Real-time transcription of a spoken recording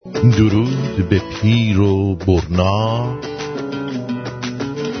درود به پیر و برنا،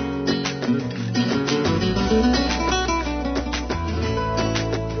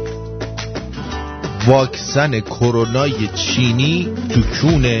 واکسن کرونای چینی تو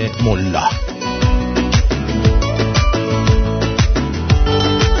کون ملا.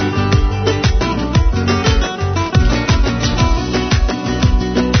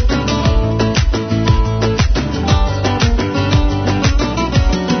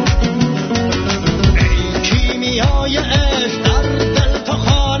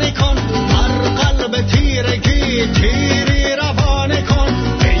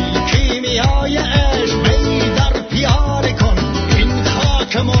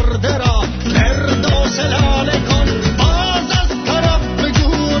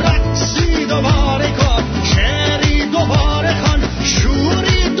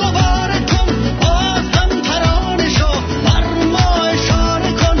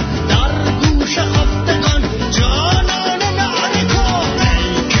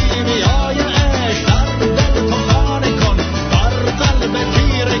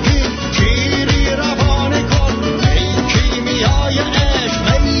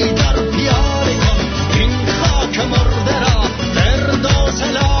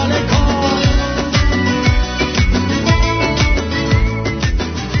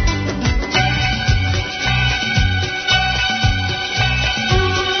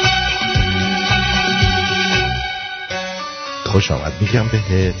 خوش آمد میگم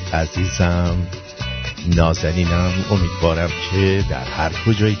بهت عزیزم نازنینم. امیدوارم که در هر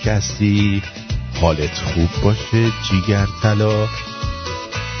کجایی که هستی حالت خوب باشه جیگر طلا،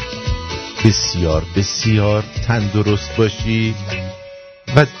 بسیار بسیار تندرست باشی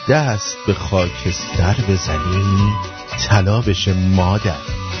و دست به خاکستر بزنی طلا بشه مادر.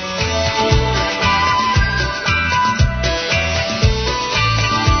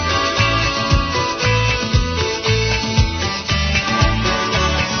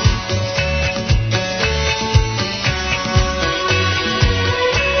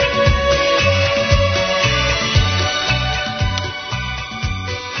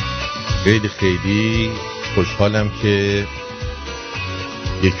 خیلی خیلی خوشحالم که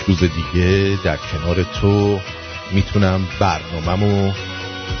یک روز دیگه در کنار تو میتونم برنامه‌مو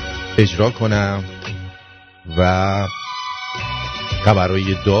اجرا کنم و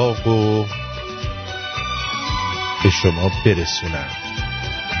خبرهای داغو به شما برسونم.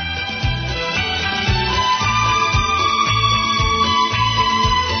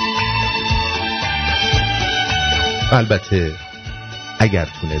 البته اگر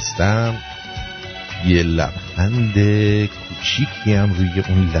تونستم یه لبخند کوچیکی هم روی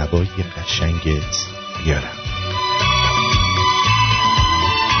اون لبای قشنگت بیارم.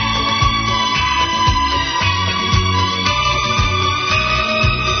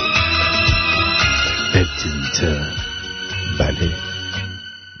 التنتا بله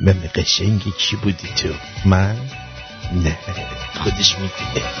من قشنگی کی بودی تو؟ من؟ نه خودش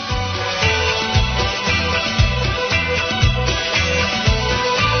میدونه.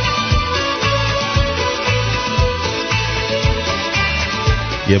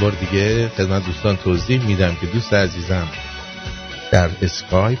 یه بار دیگه خدمت دوستان توضیح میدم که دوست عزیزم در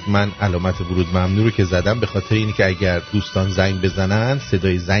اسکایپ من علامت ورود ممنوع رو که زدم به خاطر اینه که اگر دوستان زنگ بزنن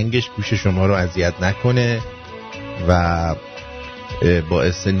صدای زنگش گوش شما رو اذیت نکنه و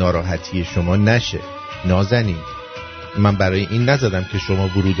باعث ناراحتی شما نشه. نازنین من برای این نزدم که شما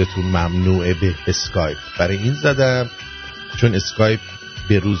ورودتون ممنوعه به اسکایپ، برای این زدم چون اسکایپ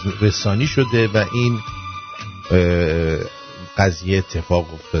به روز رسانی شده و این قضیه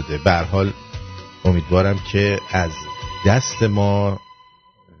اتفاق افتاده. به هر حال امیدوارم که از دست ما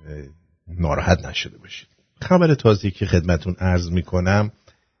ناراحت نشده باشید. خبر تازه‌ای که خدمتون عرض میکنم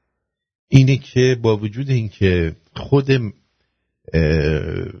اینه که با وجود این که خود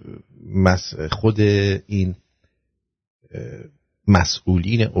این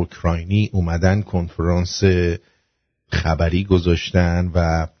مسئولین اوکراینی اومدن کنفرانس خبری گذاشتن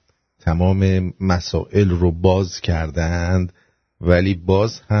و تمام مسائل رو باز کردند، ولی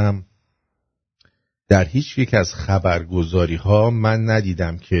باز هم در هیچ یک از خبرگزاری ها من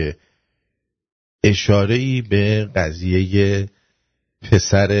ندیدم که اشاره‌ای به قضیه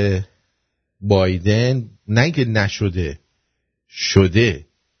پسر بایدن نگه نشده شده.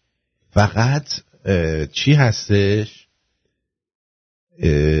 فقط چی هستش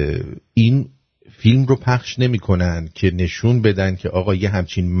این فیلم رو پخش نمی کنن که نشون بدن که آقا یه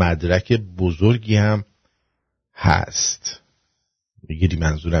همچین مدرک بزرگی هم هست. میگیری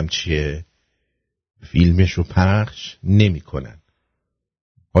منظورم چیه؟ فیلمش رو پخش نمی کنن.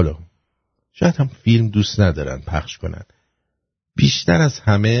 حالا شاید هم فیلم دوست ندارن پخش کنن، بیشتر از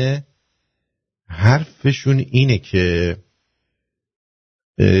همه حرفشون اینه که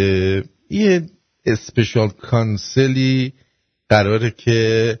یه اسپیشال کانسلی قراره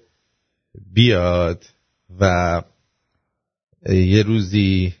که بیاد و یه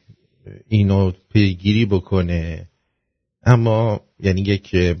روزی اینو پیگیری بکنه، اما یعنی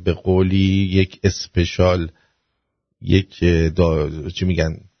یک به قولی یک اسپیشال، یک چی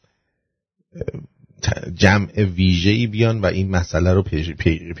میگن جمع ویژه‌ای بیان و این مسئله رو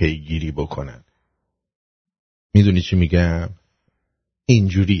پیگیری بکنن. میدونی چی میگم؟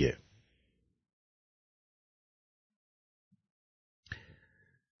 اینجوریه.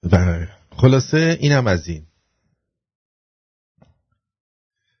 و خلاصه اینم از این.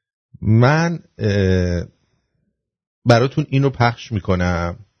 من براتون اینو پخش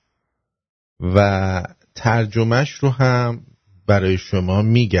میکنم و ترجمهش رو هم برای شما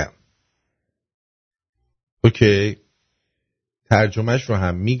میگم. اوکی، ترجمهش رو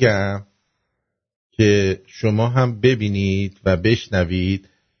هم میگم که شما هم ببینید و بشنوید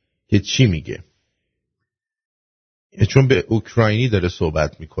که چی میگه، چون به اوکراینی داره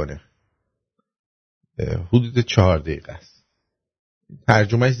صحبت میکنه. حدود 4 دقیقه است.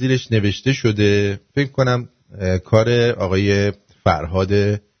 ترجمهش زیرش نوشته شده، فکر کنم کار آقای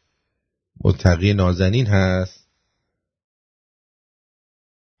فرهاد متقی نازنین هست.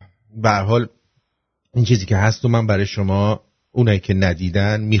 به هر حال این چیزی که هست و من برای شما اونایی که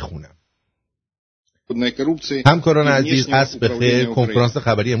ندیدن میخونم. همکاران عزیز، عصر بخیر. کنفرانس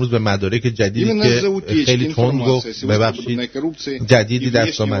خبری امروز به مدارک جدیدی که خیلی تند گفت، ببخشید، جدیدی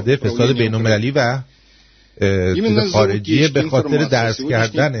دست آمده، فساد بین‌المللی و خارجی به خاطر درس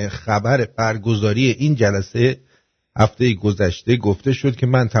کردن خبر برگزاری این جلسه هفته گذشته گفته شد که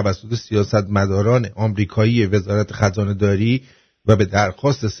من توسط سیاستمداران آمریکایی وزارت خزانه داری و به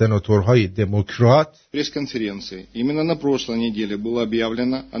درخواست سناتورهای دموکرات пресс-конференции. Именно на прошлой неделе было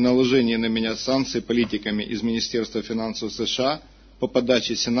объявлено о наложении на меня санкций политиками из Министерства финансов США по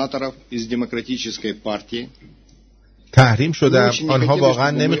подаче сенаторов из Демократической партии. تحریم شدم. آنها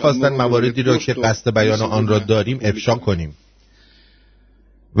واقعا نمیخواستن مواردی را که قصد بیان آن را داریم افشا کنیم.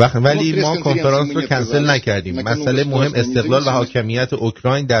 ولی ما کنفرانس رو کنسل نکردیم. مسئله مهم استقلال و حاکمیت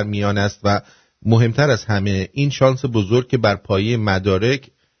اوکراین در میان است و مهمتر از همه این شانس بزرگ که بر پایه مدارک،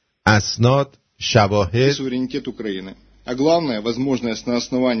 اسناد، شواهد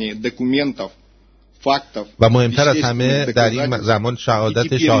و مهمتر از همه در این زمان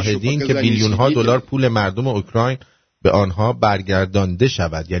شهادت شاهدین که بیلیون ها دلار پول مردم اوکراین به آنها برگردانده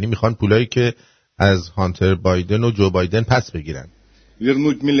شود. یعنی میخوان پولایی که از هانتر بایدن و جو بایدن پس بگیرن.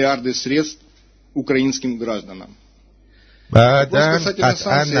 вернуть миллиарды средств украинским гражданам. بعداً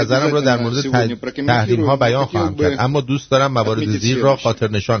قطعاً نظرم را در مورد تحریم ها بیان خواهم کرد، اما دوست دارم موارد زیر را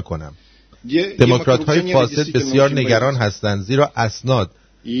خاطر نشان کنم. دموکرات های فاسد بسیار نگران هستند، زیرا اسناد،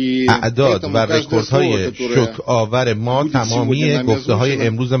 اعداد و رکورد های شوک آور ما تمامی گفته های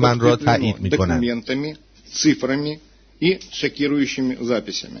امروز من را تایید می کنند.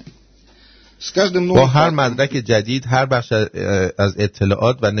 با هر مدرک جدید، هر بخش از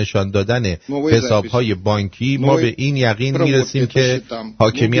اطلاعات و نشان دادن حساب‌های بانکی ما به این یقین می‌رسیم که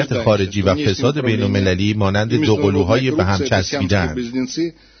حاکمیت خارجی و فساد بین‌المللی مانند دوقلوهای به هم چسبیده‌ای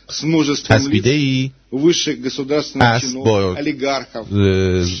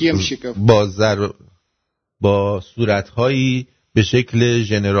است با صورت‌هایی به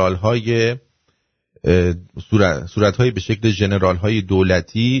شکل ژنرال‌های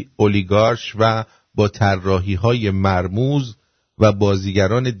دولتی، اولیگارش و با طراحی‌های مرموز و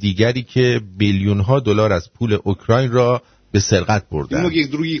بازیگران دیگری که بیلیون‌ها دلار از پول اوکراین را به سرقت بردند.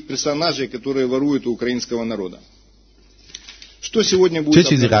 چه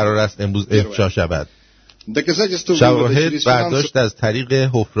چیزی قرار است امروز افشا شود؟ شواهد برداشت از طریق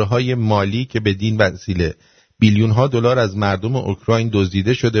حفره‌های مالی که بدین وسیله بیلیون‌ها دلار از مردم اوکراین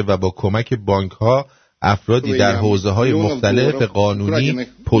دزدیده شده و با کمک بانک‌ها افرادی در حوزه‌های مختلف قانونی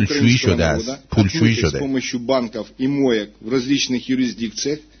پولشویی شده.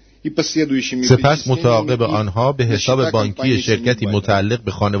 سپس متعاقب آنها به حساب بانکی شرکتی متعلق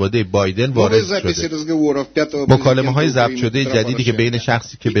به خانواده بایدن وارد شده. مکالمه‌های ضبط شده جدیدی که بین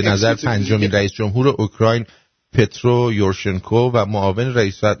شخصی که به نظر پنجمین رئیس جمهور اوکراین پترو یورشنکو و معاون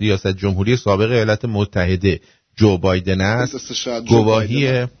ریاست جمهوری سابق ایالات متحده جو بایدن است،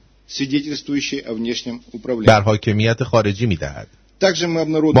 گواهی بر حاکمیت خارجی می‌دهد.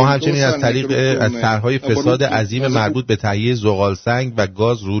 ما همچنین از طریق از طرح‌های فساد عظیم مربوط به تهیه زغالسنگ و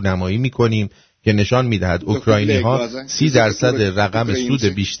گاز رونمایی می‌کنیم که نشان می‌دهد اوکراینی‌ها 30% رقم سود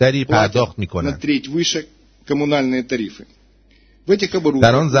بیشتری پرداخت می‌کنند.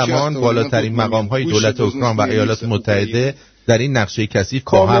 در آن زمان بالاترین مقام‌های دولت اوکراین و ایالات متحده در این نقشه کثیف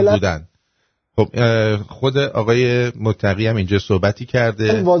با هم بودن. خب خود آقای متقی هم اینجا صحبتی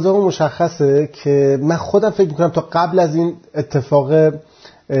کرده. واضح و مشخصه که من خودم فکر میکنم تا قبل از این اتفاق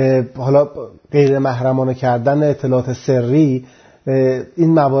حالا غیر محرمانه کردن اطلاعات سری این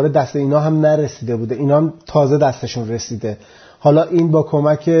موارد دست اینا هم نرسیده بوده، اینا هم تازه دستشون رسیده. حالا این با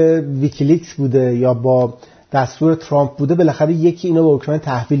کمک ویکیلیکس بوده یا با دستور ترامپ بوده، بالاخره یکی اینو به اوکراین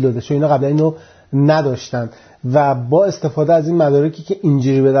تحویل داده، چون اینا قبلا اینو نداشتن و با استفاده از این مدارکی که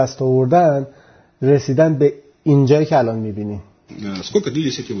اینجوری به دست آوردن رسیدن به اینجایی که الان می‌بینیم. Сколько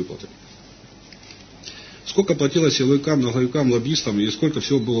длились эти выплаты? Сколько платилось силовикам, налоговикам, лоббистам и сколько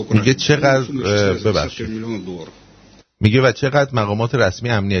всего было украдено? میگه چقدر میگه و چقدر مقامات رسمی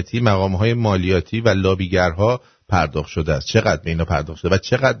امنیتی، مقام‌های مالیاتی و لابیگرها پرداخت شده است. چقدر به اینا پرداخت شده و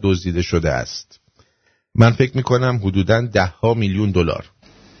چقدر دزدیده شده است؟ من فکر می‌کنم حدوداً $10 میلیون.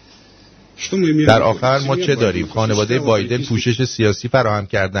 در آخر ما چه داریم؟ خانواده بایدن پوشش سیاسی فراهم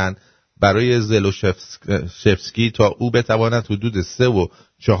کردند برای زلوشفسکی تا او بتواند حدود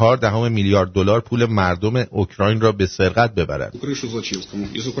 3.4 میلیارد دلار پول مردم اوکراین را به سرقت ببرد.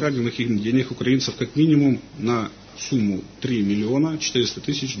 Из украденных им денег украинцев как минимум на сумму $3 миллиона 400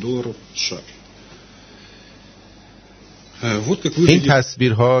 тысяч США. این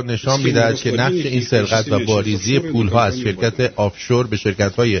تصویرها نشان می‌دهد که نقش این سرقت و واریزی پول‌ها از شرکت آفشور به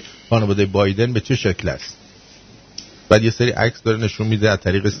شرکت‌های خانواده بایدن به چه شکل است. بعد یه سری عکس داره نشون میده از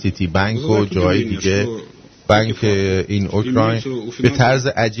طریق سیتی بانک و جاهای دیگه، بانک این اوکراین. به طرز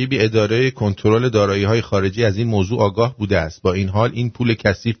عجیبی اداره کنترل دارایی‌های خارجی از این موضوع آگاه بوده است. با این حال این پول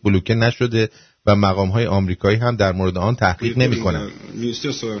کثیف بلوکه نشده و مقام‌های آمریکایی هم در مورد آن تحقیق نمی‌کنند.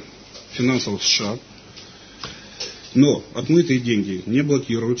 Но отмытые деньги не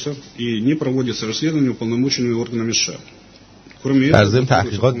блокируются и не проводится расследование уполномоченными органами США. در ضمن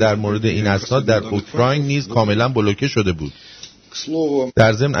تحقیقات در مورد این اسناد در اوکراین نیز کاملا بلوکه شده بود.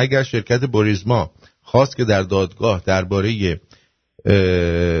 در ضمن اگر شرکت بوریزما خواست که در دادگاه درباره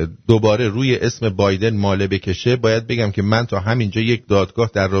دوباره روی اسم بایدن ماله بکشه، باید بگم که من تا همینجا یک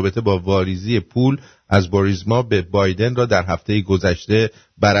دادگاه در رابطه با واریزی پول از بوریزما به بایدن را در هفته گذشته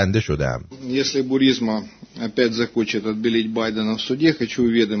برنده شدم. Если Буризма опять захочет отбелить Байдена в суде, хочу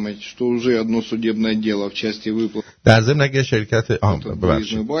уведомить, что уже одно судебное дело в части выплат. در ضمن اگه شرکت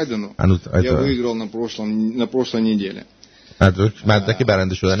Байдену я выиграл на прошлой неделе. مدرک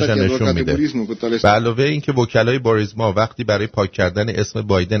برنده شدنش هم نشون میده. به علاوه این که وکلای بوریزما وقتی برای پاک کردن اسم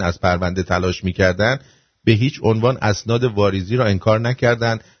بایدن از پرونده تلاش میکردن، به هیچ عنوان اسناد واریزی را انکار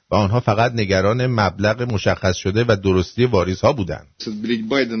نکردند و آنها فقط نگران مبلغ مشخص شده و درستی واریزها بودند.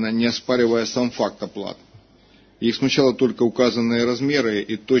 Байдена, не оспаривая сам факт оплат. Их смущало только указанные размеры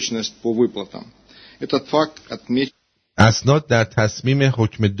и точность по выплатам. Этот факт отмечен اسناد در تصمیم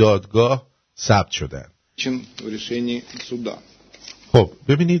حکم دادگاه ثبت شدند. в решении суда. خب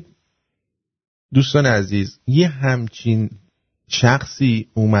ببینید دوستان عزیز، یه همچین شخصی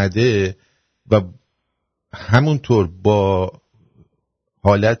اومده و همونطور با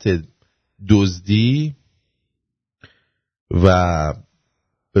حالت دزدی و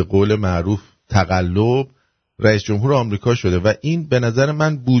به قول معروف تقلب رئیس جمهور آمریکا شده و این به نظر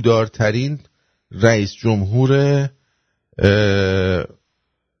من بودارترین رئیس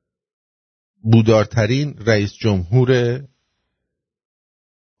جمهور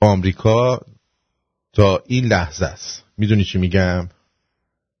آمریکا تا این لحظه است. میدونی چی میگم؟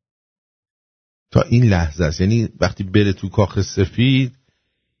 تا این لحظه است، یعنی وقتی بره تو کاخ سفید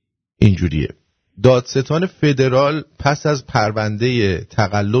اینجوریه. دادستان فدرال پس از پرونده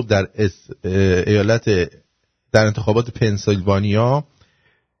تقلب در ایالت در انتخابات پنسیلوانیا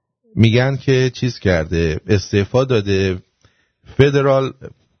میگن که چیز کرده، استعفا داده. Federal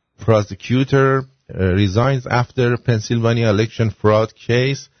prosecutor resigns after Pennsylvania election fraud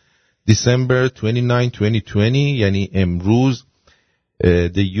case December 29, 2020. یعنی امروز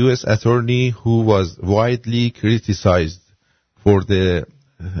the U.S. attorney who was widely criticized for the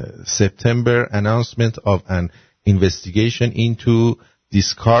September announcement of an investigation into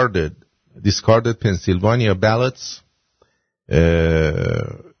discarded Pennsylvania ballots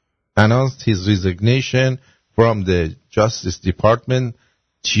announced his resignation from the Justice Department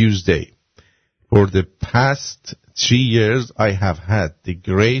Tuesday. For the past 3 years, I have had the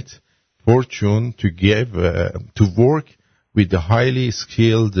great fortune to work with the highly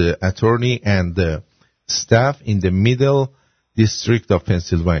skilled attorney and the staff in the Middle District of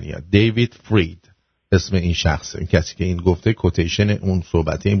Pennsylvania. David Freed اسم این شخص، این کسی که این گفته کوتیشن اون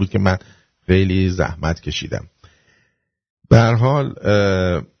صحبته این بود که من خیلی زحمت کشیدم. به هر حال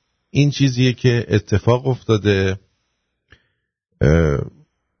این چیزیه که اتفاق افتاده.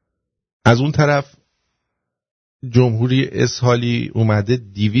 از اون طرف جمهوری اسحاقی اومده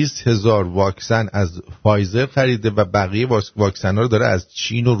 200,000 واکسن از فایزر خریده و بقیه واکسن ها رو داره از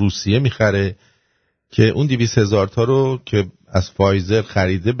چین و روسیه میخره که اون 200,000 تا رو که از فایزر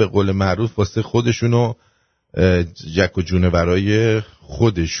خریده به قول معروف واسه خودشونو جک و جونه برای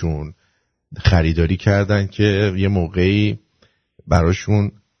خودشون خریداری کردن که یه موقعی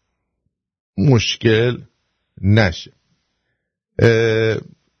براشون مشکل نشه.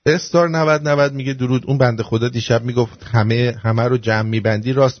 استار 90 میگه درود. اون بنده خدا دیشب میگفت همه رو جمع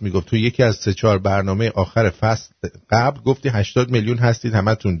میبندی، راست میگفت. تو یکی از 3-4 برنامه آخر فصل قبل گفتی 80 میلیون هستید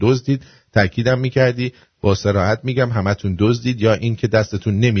همتون دزدید. تأکیدم میکردی با صراحت میگم همتون دزدید یا این که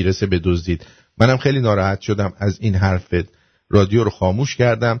دستتون نمیرسه به دزدید. منم خیلی ناراحت شدم از این حرفت، رادیو رو خاموش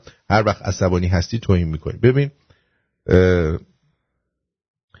کردم. هر وقت عصبانی هستی توهین میکنی. ببین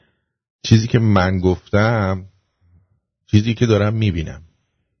چیزی که من گفتم چیزی که دارم میبینم.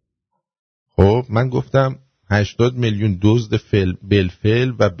 خب من گفتم 80 میلیون دزد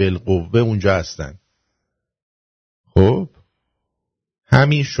بالفعل و بالقوه اونجا هستن. خب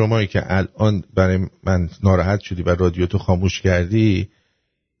همین شمایی که الان برای من ناراحت شدی و رادیوتو خاموش کردی،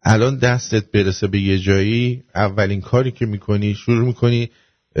 الان دستت برسه به یه جایی، اولین کاری که میکنی شروع میکنی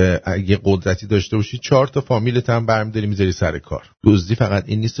اگه قدرتی داشته باشی 4 تا فامیلت هم برمی‌داری میذاری سر کار. دزدی فقط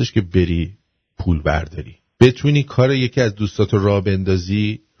این نیستش که بری پول برداری، بتونی کار یکی از دوستاتو راه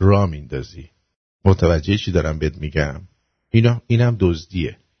بندازی، راه میندازی. متوجه چی دارم بهت میگم؟ اینم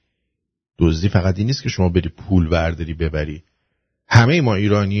دزدیه. دزدی فقط این نیست که شما بری پول برداری ببری. همه ما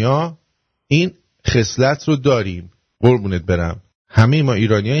ایرانی‌ها این خصلت رو داریم. قربونت برم. همه ما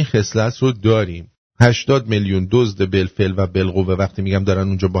ایرانی‌ها این خصلت رو داریم. 80 میلیون دزد بالفعل و بالقوه وقتی میگم دارن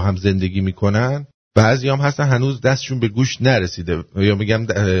اونجا با هم زندگی میکنن، بعضیام هستن هنوز دستشون به گوش نرسیده یا میگم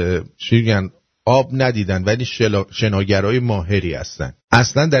چی میگن آب ندیدن ولی شناگرای ماهری هستن.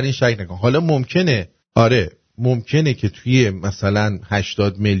 اصلا در این شک نکن. حالا ممکنه که توی مثلا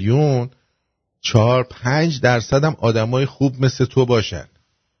 80 میلیون 4-5% هم آدمای خوب مثل تو باشن.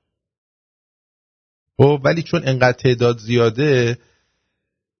 خب ولی چون انقدر تعداد زیاده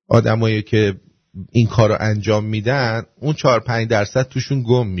آدمایی که این کارو انجام میدن، اون 4-5% توشون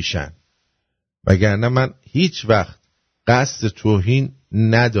گم میشن. وگرنه من هیچ وقت قصد توهین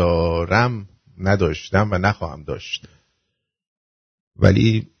نداشتم و نخواهم داشت.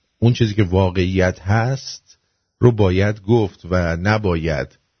 ولی اون چیزی که واقعیت هست رو باید گفت و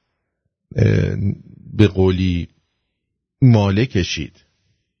نباید به قولی ماله کشید.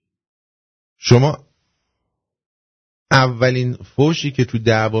 شما اولین فوشی که تو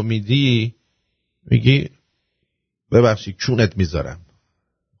دعوا میدی میگی ببخشید چونت میذارم.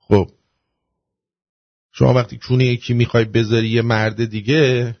 خب شما وقتی چونه یکی میخوای بذاری یه مرد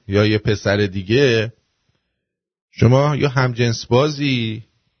دیگه یا یه پسر دیگه، شما یا همجنس بازی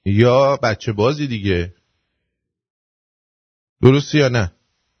یا بچه بازی دیگه. درستی یا نه؟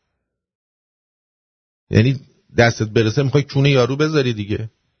 یعنی دستت برسه میخوای چونه یارو بذاری دیگه.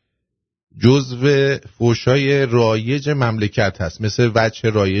 جزو فوشای رایج مملکت هست، مثل وجه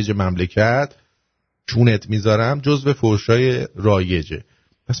رایج مملکت چونت میذارم جزو فوشای رایجه.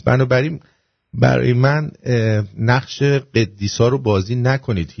 پس بنابراین برای من نقش قدیسا رو بازی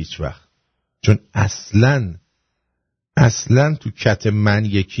نکنید هیچ وقت، چون اصلا تو کت من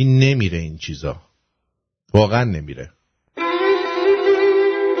یکی نمیره این چیزا، واقعا نمیره.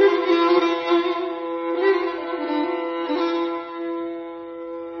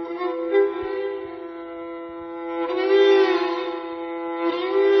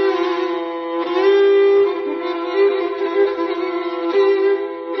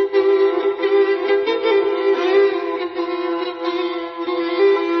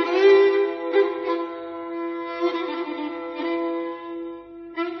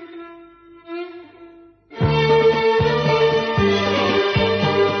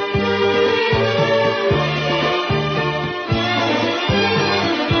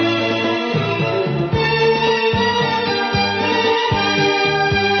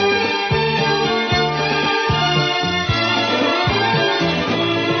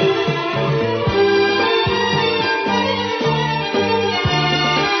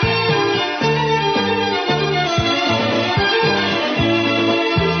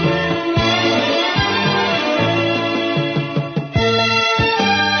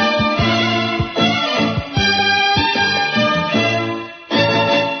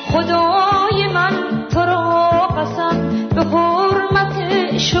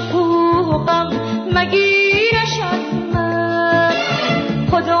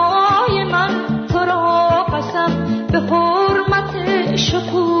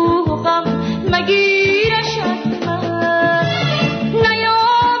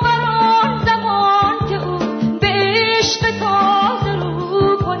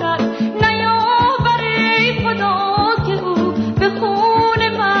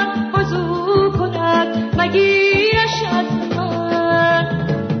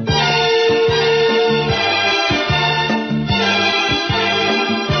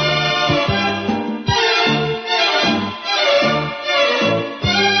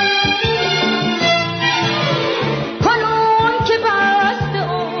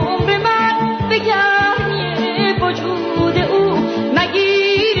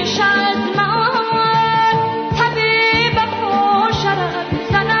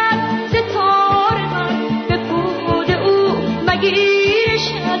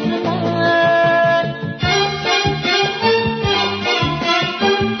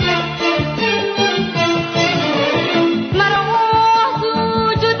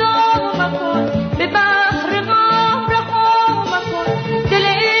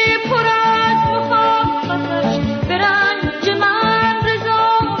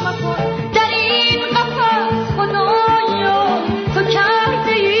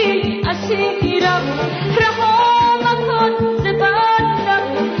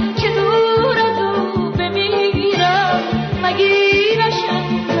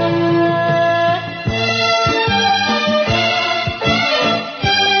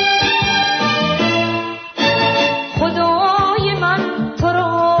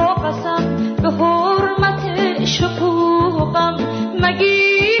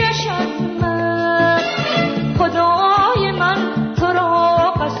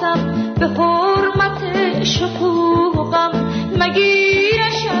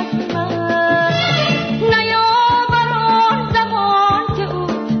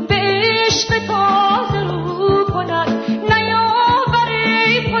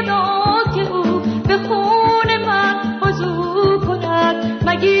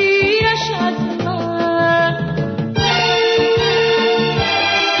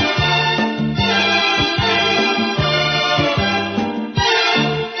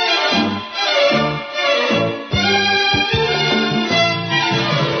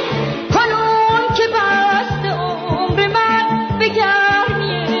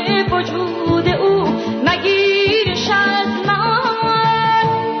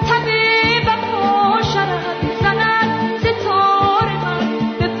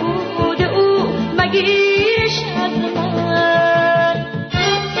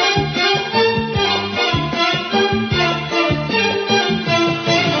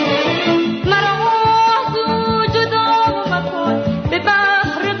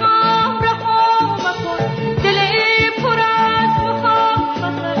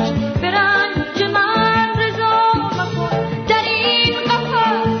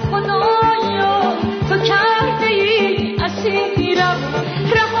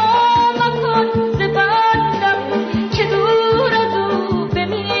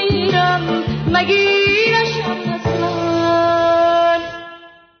 مگیرش از من.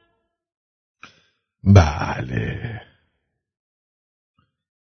 بله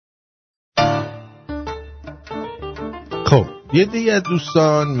خب یه دیگه از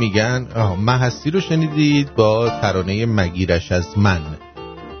دوستان میگن محسی رو شنیدید با ترانه مگیرش از من،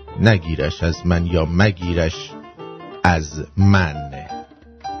 نگیرش از من یا مگیرش از من.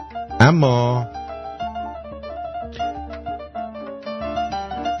 اما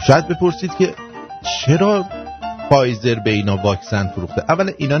شاید بپرسید که چرا فایزر به اینا واکسن فروخته؟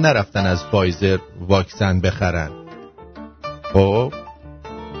 اولا اینا نرفتن از فایزر واکسن بخرن. خب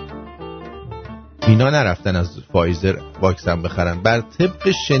اینا نرفتن از فایزر واکسن بخرن. بر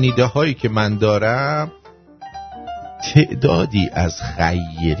طبق شنیده هایی که من دارم تعدادی از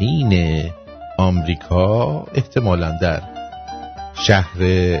خیرین آمریکا احتمالاً در شهر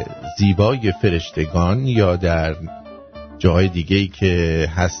زیبای فرشتگان یا در جاهای دیگه‌ای که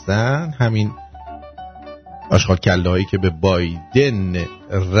هستن، همین آشغال کله‌هایی که به بایدن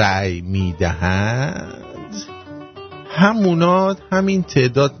رأی میدهند، همونا همین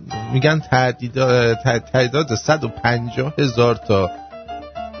تعداد میگن تعداد 150,000 تا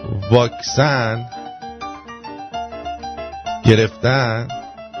واکسن گرفتن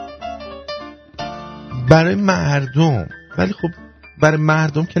برای مردم. ولی خب برای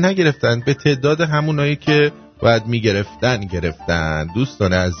مردم که نگرفتن، به تعداد همونایی که باید گرفتن.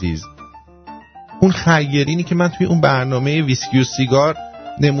 دوستان عزیز، اون خیرینی که من توی اون برنامه ویسکی و سیگار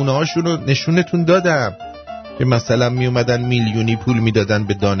نمونه هاشون رو نشونتون دادم که مثلا می اومدن میلیونی پول میدادن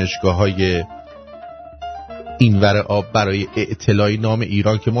به دانشگاه های اینور آب برای اطلاع نام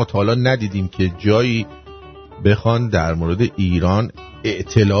ایران که ما تا حالا ندیدیم که جایی بخوان در مورد ایران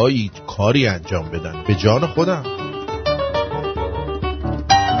اطلاعی کاری انجام بدن. به جان خودم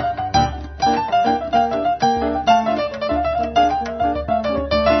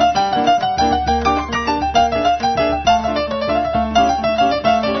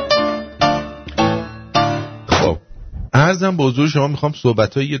عرضم به حضور شما میخوام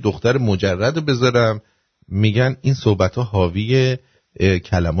صحبت‌های یه دختر مجرد رو بذارم. میگن این صحبت‌ها حاوی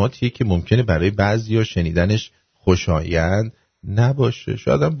کلماتیه که ممکنه برای بعضیا شنیدنش خوشایند نباشه.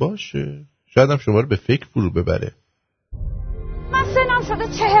 شاید هم باشه، شاید هم شما رو به فکر فرو ببره. من سنم شده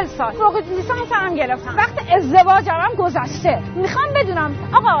 40 سال، فوق لیسانس هم گرفتم، وقت ازدواجم هم گذشته. میخوام بدونم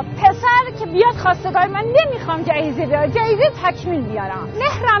آقا پسر که بیاد خواستگار من، نمیخوام جهیزی بیاره، جهیزی تکمیل بیارم،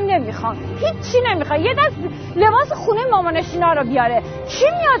 مهرم نمیخوام، هیچی نمیخوام، یه دست لباس خونه مامانشینا رو بیاره. کی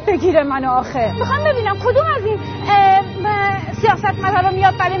میاد بگیره منو آخه؟ میخوام ببینم کدوم از این سیاستمدارا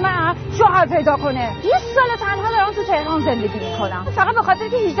میاد برای من شوهر پیدا کنه. 20 سال تنها دارم تو تهران زندگی میکنم، فقط به خاطر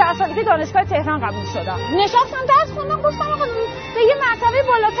که 18 سالگی دانشگاه تهران قبول شدم. نشستم درس خوندم، گفتم آقا به یه مرتبه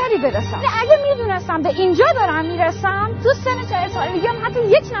بالاتری برسم. اگه میدونستم به اینجا دارم میرسم، تو سن 40 سالگی هم حتی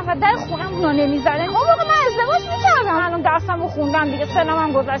یک نفر در خونم اونو نمیذاره، اون موقع من ازدواج میکردم. الان درسمو خوندم دیگه، سنم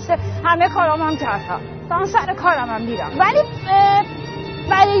هم گذشته، همه کارام هم کردم، تا سر کارم هم میرم. ولی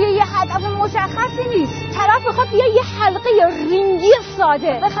برای یه هدف مشخصی نیست. طرف بخواد یه حلقه رینگی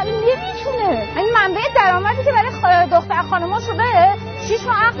ساده بخری، نمیتونه. این منبع درآمدی که برای دختر خانوما شده 6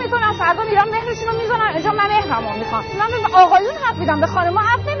 ماه عقد میکنن، فردا میرن مهرشون رو میزنن اینجا. من مهرمو میخوام. من به آقایون حق میدم، به خانوما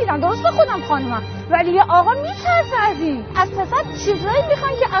حق نمیدم. درست خودم خانومم، ولی یه آقا میترسه از این. از پسر چیزایی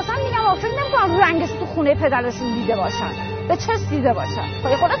میخوان که اصلا میگم فکر نمیکنم رنگش تو خونه پدرشون دیده باشن، به چه دیده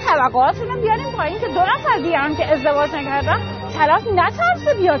باشن. خدا توقعاتون رو بیاریم پایین که 2 نفر دیگه هم که ازدواج نکردن طرف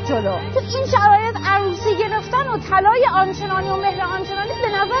نترسه بیاد جلو. تو این شرایط عروسی گرفتن و طلای آنچنانی و مهر آنچنانی به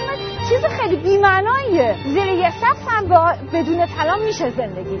نظر من چیز خیلی بی‌معناییه. زیر یه سقف هم بدون طلا میشه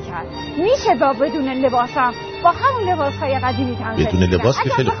زندگی کرد، میشه بدون لباس هم با همون لباس‌های قدیمی که بدون لباس که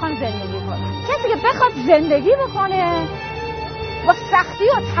خیلی بخواد زندگی کنه. کسی که بخواد زندگی بکنه با سختی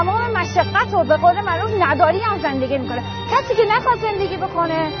و تمام مشقت و به قول معروف نداری هم زندگی میکنه. کسی که نخواد زندگی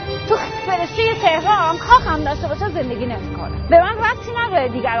بکنه تو فرشته تهران کاخ هم داشته باشه زندگی نمیکنه. به من ربطی نداره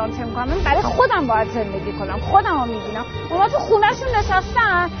دیگران چه میکنن، من برای خودم باید زندگی کنم، خودم رو میبینم. اونا تو خونهشون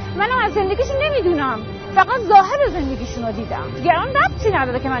نشستن، منم از زندگیشون نمیدونم، فقط ظاهر زندگیشون رو دیدم. دیگران ربطی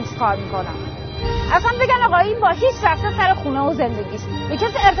نداره که من چی کار میکنم. اصلا بگن آقا این با هیچ رفته سر خونه و زندگیش، به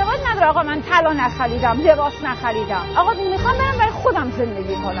کسی ارتباط نداره. آقا من طلا نخریدم، لباس نخریدم، آقا میخوام برم برای خودم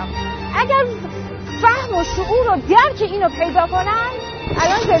زندگی کنم. اگر فهم و شعور و درک اینو پیدا کنن،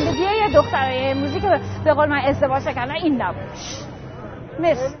 الان زندگی یه دخترای امروزی که به قول من ازدواج کردن این نبود.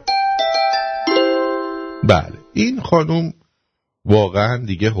 مرسی. بله این خانم واقعا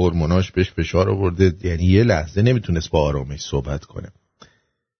دیگه هورموناش بهش فشار آورده، یعنی یه لحظه نمیتونست با آرامش صحبت کنه.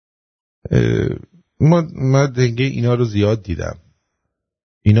 ما دنگه اینا رو زیاد دیدم.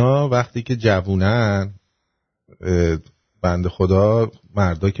 اینا وقتی که جوونن بنده خدا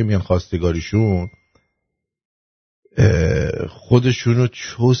مردا که میان خواستگاریشون خودشونو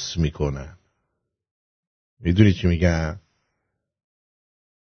چوس میکنن. میدونی چی میگم؟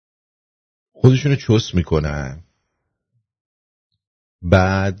 خودشونو چوس میکنن،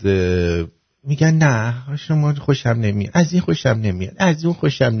 بعد میگن نه شما خوشم نمیاد، از این خوشم نمیاد، از اون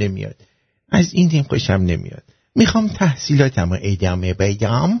خوشم نمیاد، از این دیم خوشم نمیاد، میخوام تحصیلاتمو ادامه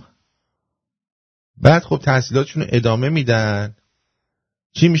بدم. بعد خب تحصیلاتشون ادامه میدن،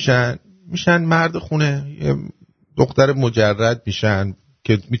 چی میشن؟ میشن مرد خونه، یه دختر مجرد میشن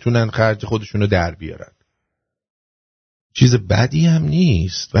که میتونن خرج خودشونو در بیارن. چیز بدی هم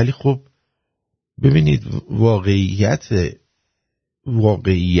نیست، ولی خب ببینید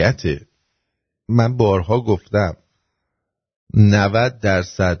واقعیت من بارها گفتم 90%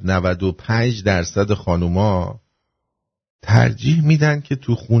 95% خانوما ترجیح میدن که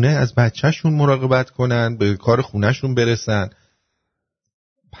تو خونه از بچهشون مراقبت کنن، به کار خونهشون برسن.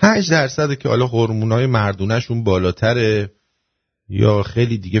 5% که حالا هورمونای مردونهشون بالاتره، یا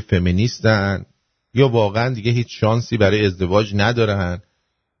خیلی دیگه فمینیستن، یا واقعا دیگه هیچ شانسی برای ازدواج ندارن.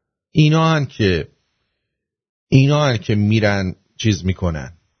 اینا هن که میرن چیز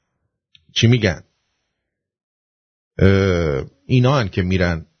میکنن، چی میگن؟ اینا هن که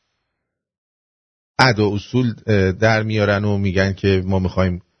میرن ادا اصول در میارن و میگن که ما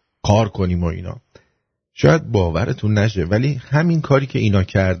میخوایم کار کنیم و اینا. شاید باورتون نشه ولی همین کاری که اینا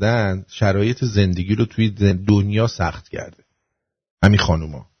کردن شرایط زندگی رو توی دنیا سخت کرده. همین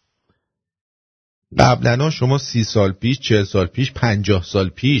خانوما قبلنا شما 30 سال پیش، 40 سال پیش، 50 سال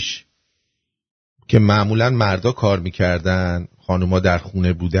پیش که معمولا مردا کار میکردن، خانوما در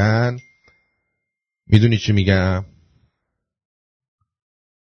خونه بودن، میدونی چی میگم؟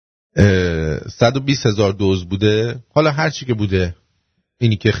 120,000 دوز بوده، حالا هر چی که بوده،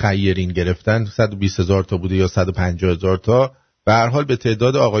 اینی که خیرین گرفتن 120,000 تا بوده یا 150,000 تا، به هر حال به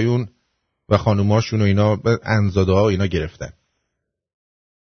تعداد آقایون و خانوماشون و اینا، انزاده ها و اینا گرفتن.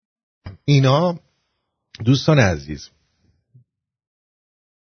 اینا دوستان عزیز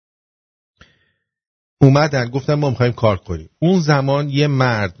اومدن گفتن ما میخوایم کار کنیم. اون زمان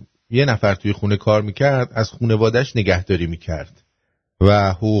یه نفر توی خونه کار میکرد، از خونوادش نگهداری میکرد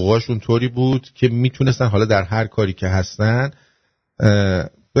و حقوقاشون طوری بود که میتونستن حالا در هر کاری که هستن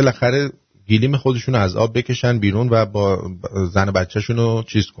بالاخره گلیم خودشون از آب بکشن بیرون و با زن و بچه‌شون رو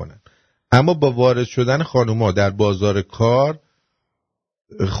چیز کنن. اما با وارد شدن خانوما در بازار کار،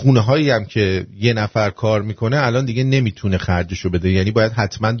 خونه هایی هم که یه نفر کار میکنه الان دیگه نمیتونه خرجشو بده، یعنی باید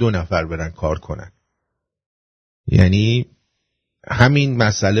حتما 2 نفر برن کار کنن. یعنی همین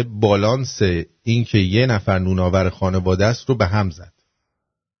مسئله بالانس این که یه نفر نونآور خانواده است رو به هم زد.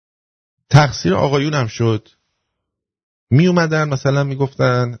 تقصیر آقایون هم شد. می اومدن مثلا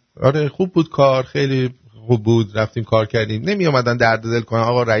میگفتن آره خوب بود کار، خیلی خوب بود، رفتیم کار کردیم. نمی اومدن درد دل کنن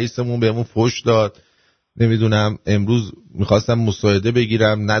آقا رئیسمون بهمون فحش داد، نمیدونم امروز میخواستم مساعده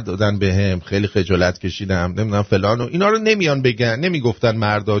بگیرم ندادن بهم، خیلی خجالت کشیدم، نمیدونم فلان و اینا رو نمیان بگن، نمیگفتن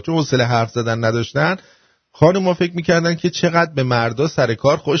مردا، چون حوصله حرف زدن نداشتن. خانم‌ها فکر میکردن که چقدر به مردا سر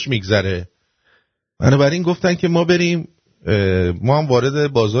کار خوش میگذره، بنابراین گفتن که ما بریم ما هم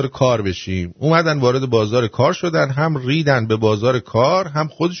وارد بازار کار بشیم. اومدن وارد بازار کار شدن، هم ریدن به بازار کار، هم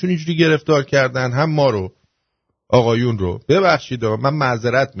خودشون اینجوری گرفتار کردن، هم ما رو، آقایون رو. ببخشید من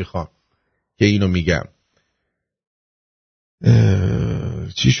معذرت میخوام که اینو میگم.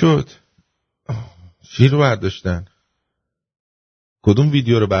 چی شد؟ چی رو برداشتن؟ کدوم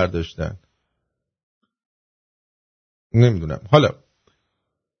ویدیو رو برداشتن؟ نمیدونم. حالا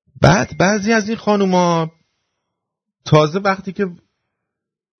بعد بعضی از این خانوما تازه وقتی که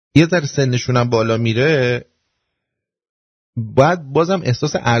یه ذره سنشون هم بالا میره، باید بازم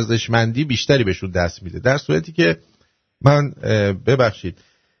احساس ارزشمندی بیشتری بهشون دست میده، در صورتی که من ببخشید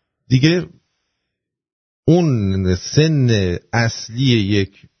دیگه اون سن اصلی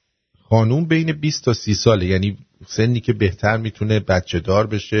یک خانوم بین 20 تا 30 ساله، یعنی سنی که بهتر میتونه بچه دار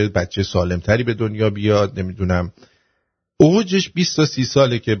بشه، بچه سالمتری به دنیا بیاد، نمیدونم اوجش 20 تا 30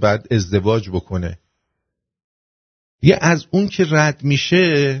 ساله که بعد ازدواج بکنه. یه از اون که رد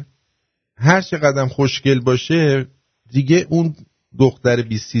میشه، هر چقدر خوشگل باشه دیگه اون دختر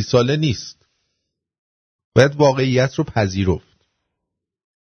 20-30 ساله نیست. باید واقعیت رو پذیرفت.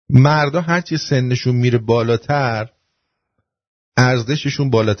 مردا هرچی سنشون میره بالاتر ارزششون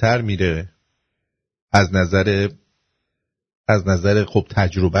بالاتر میره، از نظر خب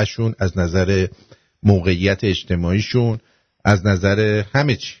تجربهشون، از نظر موقعیت اجتماعیشون، از نظر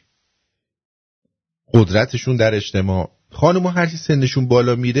همه چی، قدرتشون در اجتماع. خانم‌ها هرچی سنشون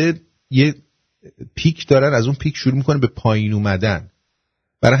بالا میره یه پیک دارن، از اون پیک شروع میکنن به پایین اومدن.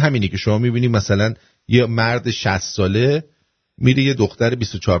 برای همینه که شما میبینید مثلا یه مرد 60 ساله میره یه دختر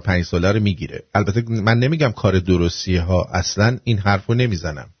 24-5 ساله رو میگیره. البته من نمیگم کار درستیه ها، اصلا این حرفو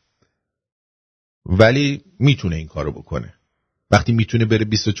نمیزنم، ولی میتونه این کارو بکنه. وقتی میتونه بره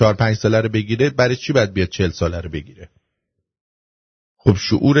 24-5 ساله رو بگیره، برای چی باید بیاد 40 ساله رو بگیره؟ خب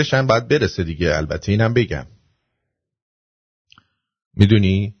شعورش هم باید برسه دیگه. البته اینم بگم،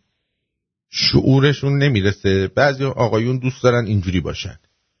 میدونی شعورشون نمیرسه. بعضی آقایون دوست دارن اینجوری باشن،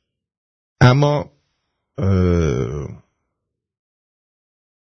 اما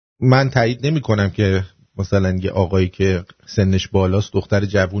من تایید نمی کنم که مثلا یه آقایی که سنش بالاست دختر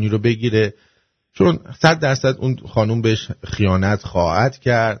جوونی رو بگیره، چون 100% اون خانوم بهش خیانت خواهد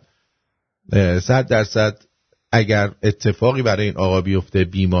کرد. 100% اگر اتفاقی برای این آقا بیفته،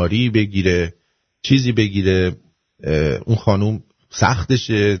 بیماری بگیره، چیزی بگیره، اون خانوم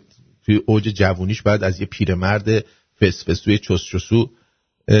سختشه. توی اوج جوونیش باید از یه پیرمرد فسفسوی چسچسو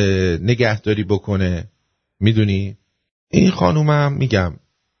نگهداری بکنه. میدونی این خانومم میگم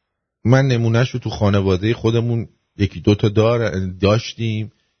من نمونهش رو تو خانواده خودمون یکی دوتا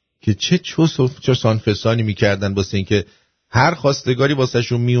داشتیم که چه چسان فسانی میکردن واسه این که هر خواستگاری واسه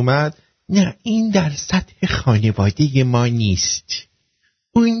شون میومد، نه این در سطح خانواده ما نیست،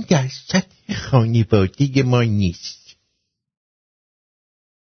 اون در سطح خانواده ما نیست.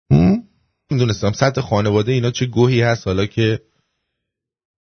 میدونستم سطح خانواده اینا چه گوهی هست، حالا که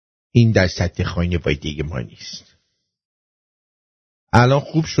این در سطح خانواده ما نیست. الان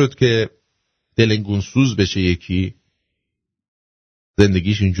خوب شد که دلنگون سوز بشه یکی،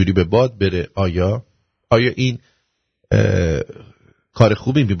 زندگیش اینجوری به باد بره. آیا این کار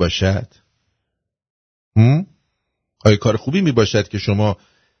خوبی می باشد؟ آیا کار خوبی می باشد که شما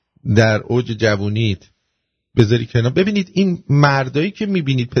در اوج جوونیت بذاری کنار؟ ببینید این مردایی که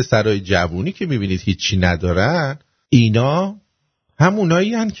میبینید، پسرای جوونی که میبینید هیچی ندارن، اینا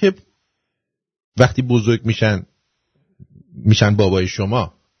همونایی هن که وقتی بزرگ میشن بابای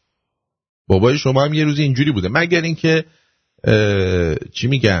شما. بابای شما هم یه روزی اینجوری بوده، مگر اینکه چی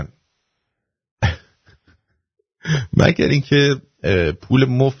میگن مگر اینکه پول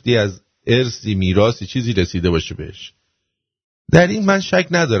مفتی از ارثی، میراثی، چیزی رسیده باشه بهش. در این من شک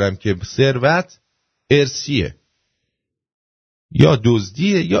ندارم که ثروت ارثیه، یا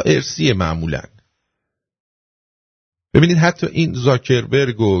دزدیه یا ارثیه معمولا. ببینید حتی این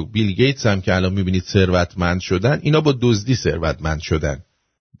زاکربرگ و بیل گیتس هم که الان میبینید ثروتمند شدن، اینا با دزدی ثروتمند شدن.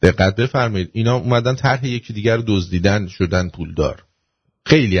 دقت بفرمایید، اینا اومدن طرح یکی دیگر رو دزدیدن شدن پولدار.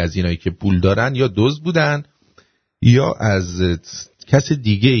 خیلی از اینایی که پول دارن یا دزد بودن یا از کس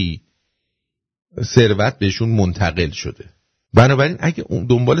دیگه‌ای ثروت بهشون منتقل شده. بنابراین اگه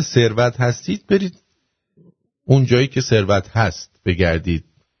دنبال ثروت هستید، برید اون جایی که ثروت هست بگردید،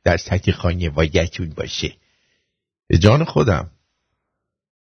 در سطح خانواده‌تون باشه. جان خودم،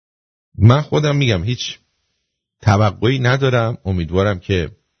 من خودم میگم هیچ توقعی ندارم. امیدوارم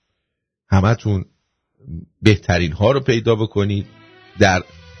که همتون بهترین ها رو پیدا بکنید، در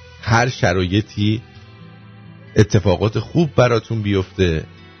هر شرایطی اتفاقات خوب براتون بیفته.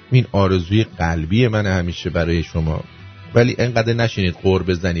 این آرزوی قلبی من همیشه برای شما. ولی انقدر نشینید غر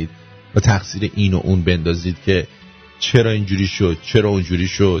بزنید و تقصیر این و اون بندازید که چرا اینجوری شد، چرا اونجوری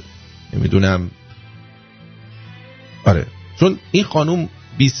شد. نمیدونم. آره، چون این خانوم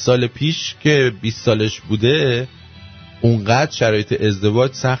 20 سال پیش که 20 سالش بوده اونقدر شرایط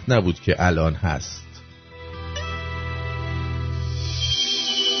ازدواج سخت نبود که الان هست.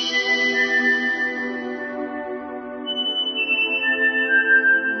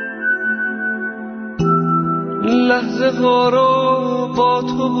 لحظه ها رو با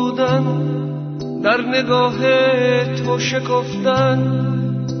تو بودن، در نگاه تو شکفتن،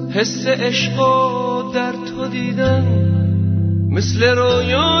 حس عشقو در تو دیدن، مثل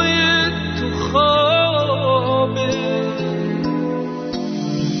رویای تو خوابه.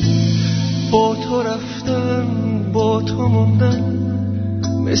 با تو رفتن، با تو موندن،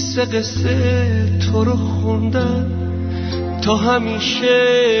 مثل قصه تو رو خوندن، تا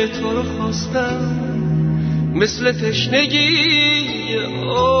همیشه تو رو خواستن، مثل تشنگی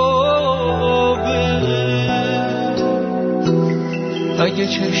آبه. اگه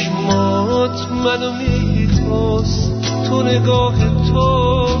چشمات منو میخواست، تو نگاه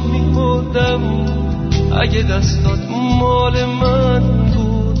تو میمردم. اگه دستات مال من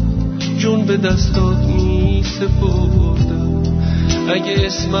بود، جون به دستات میسپردم. اگه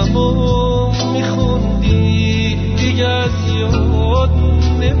اسممو میخوندی، دیگه از یاد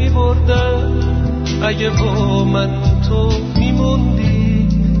نمیبردم. اگه با من تو میموندی،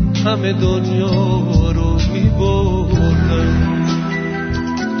 همه دنیا رو میبردم.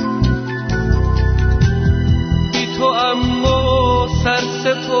 بی تو اما سر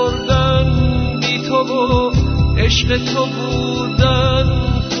سپردن، بی تو و عشق تو بودن،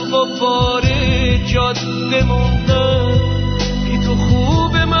 تو غبار جاده موندن، بی تو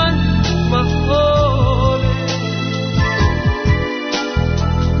خوب من محاله،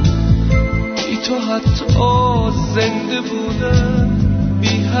 بی تو حتی زنده بودن، بی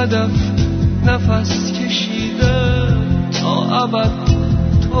هدف نفس کشیدن، تا ابد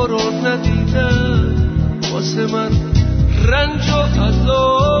تو رو ندیدن، واسه من رنج و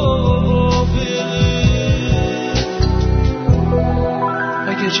عذابه.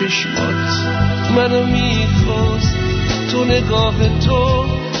 اگه چشمات منو میخواست، تو نگاه تو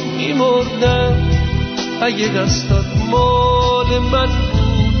میمردم، اگه دستات مال من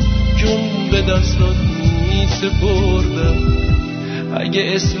بود، جون به دستات میسپردم،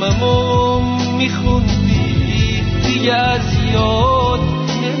 اگه اسممو میخوندی دیگه از یاد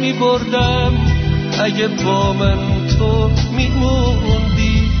نمیبردم، اگه با من تو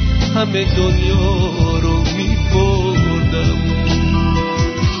میموندی همه دنیا رو میبردم.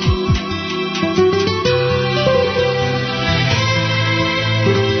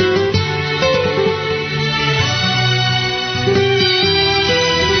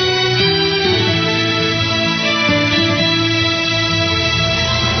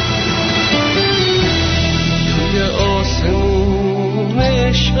 توی آسمون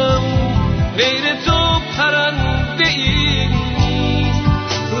عشقم غیر تو پرنده ای نیست،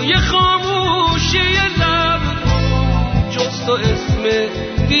 توی خاموشی لب جز تو اسم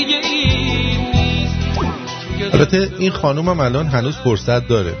دیگه ای نیست. البته این خانوم هم الان هنوز فرصت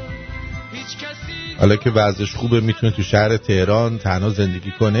داره، حالا که وضعش خوبه میتونه تو شهر تهران تنها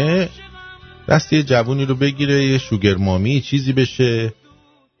زندگی کنه، دست یه جوونی رو بگیره، یه شوگر مامی چیزی بشه.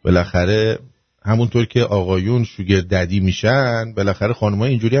 بالاخره همونطور که آقایون شوگر ددی میشن، بالاخره خانم‌ها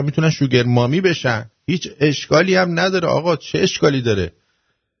اینجوری هم میتونن شوگر مامی بشن. هیچ اشکالی هم نداره آقا، چه اشکالی داره؟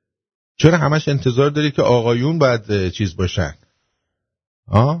 چرا همش انتظار داری که آقایون باید چیز باشن؟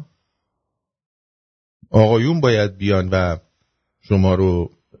 آقایون باید بیان و شما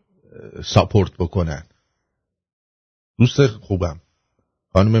رو ساپورت بکنن. دوست خوبم،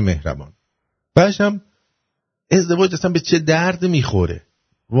 خانم مهربان، بعدشم ازدواج اصلا به چه درد میخوره؟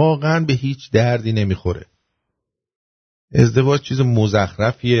 واقعا به هیچ دردی نمیخوره. ازدواج چیز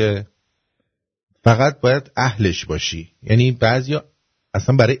مزخرفیه، فقط باید اهلش باشی. یعنی بعضیا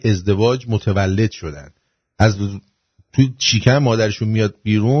اصلا برای ازدواج متولد شدن، از تو چیکن مادرشون میاد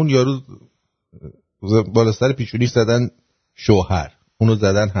بیرون، یارو بالا سر پیشونی زدن شوهر، اونو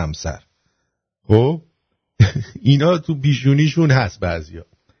زدن همسر. خب اینا تو پیشونیشون هست بعضیا،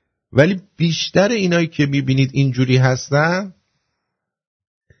 ولی بیشتر اینایی که میبینید اینجوری هستن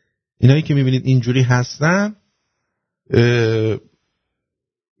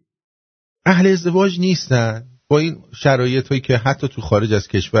اهل ازدواج نیستن. با این شرایط هایی که حتی تو خارج از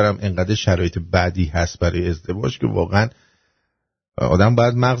کشورم انقدر شرایط بدی هست برای ازدواج که واقعا آدم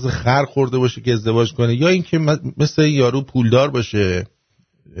باید مغز خر خورده باشه که ازدواج کنه، یا اینکه مثل یارو پولدار باشه،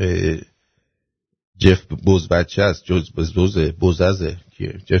 جف بوز بچه است،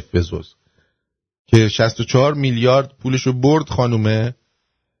 جف بزوز که 64 میلیارد پولشو برد خانومه،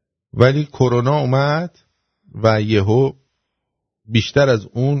 ولی کرونا اومد و یهو بیشتر از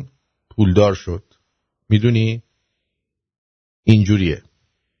اون پولدار شد. میدونی اینجوریه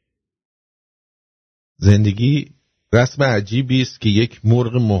زندگی. رسم عجیبی است که یک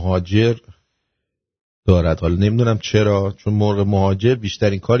مرغ مهاجر دارد. حالا نمیدونم چرا، چون مرغ مهاجر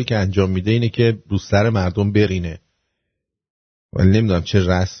بیشترین کاری که انجام میده اینه که رو سر مردم برینه، ولی نمیدونم چه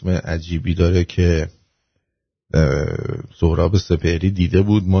رسم عجیبی داره که سهراب سپهری دیده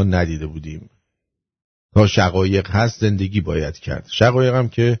بود ما ندیده بودیم. تا شقایق هست زندگی باید کرد. شقایق هم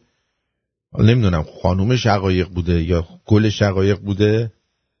که نمیدونم خانوم شقایق بوده یا گل شقایق بوده،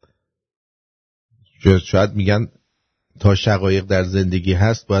 شاید میگن تا شقایق در زندگی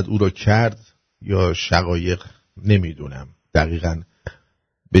هست باید او را کرد یا شقایق، نمیدونم دقیقاً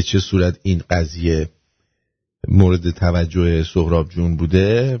به چه صورت این قضیه مورد توجه سهراب جون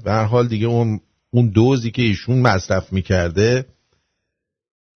بوده. به هر حال دیگه اون دوزی که ایشون مصرف میکرده،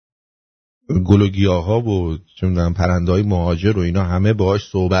 گل و گیاها و چه میدونم پرنده‌های مهاجر و اینا همه باهاش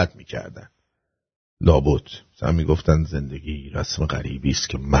صحبت میکردن. لابد مثلا میگفتن زندگی رسم غریبی است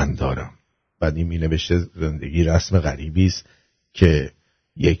که من دارم، بعد این مینوشته زندگی رسم غریبی است که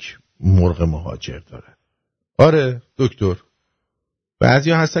یک مرغ مهاجر داره. آره دکتر،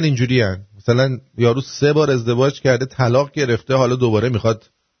 بعضیا هستن اینجوری هن. مثلا یارو 3 بار ازدواج کرده، طلاق گرفته، حالا دوباره میخواد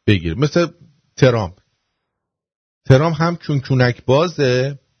بگیره. مثل ترامپ هم کونک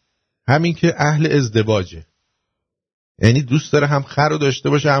بازه، همین که اهل ازدواجه، یعنی دوست داره هم خر رو داشته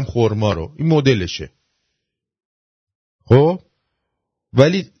باشه هم خرما رو. این مدلشه. خب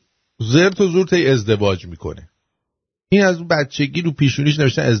ولی زرت و زورت ازدواج میکنه. این از اون بچگی رو پیشونیش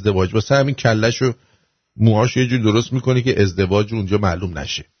نوشتن ازدواج، واسه همین کله‌شو موهاشو یه جوری درست میکنه که ازدواج اونجا معلوم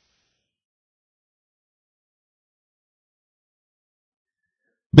نشه.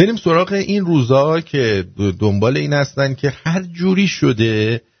 بریم سراغ این روزا که دنبال این هستن که هر جوری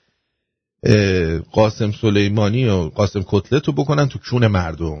شده قاسم سلیمانی و قاسم کتلت رو بکنن تو کون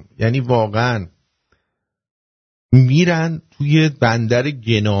مردم. یعنی واقعا میرن توی بندر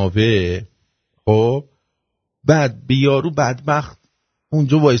گناوه، خب بعد بیارو بدبخت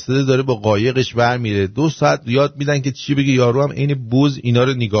اونجا وایستاده داره با قایقش برمیره، 2 ساعت یاد میدن که چی بگه، یارو هم عین بز اینا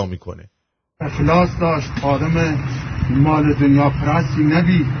رو نگاه میکنه. اخلاص داشت، آدم مال دنیا پرستی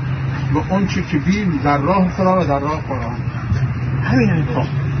نبی و اون چه که بیم در راه خدا و در راه قرآن. همین خب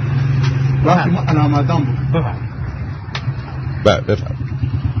وقتی ما علامتان بود بفهم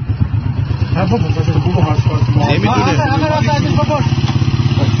نمیدونه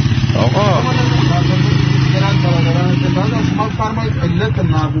آقا شما فرمایید علت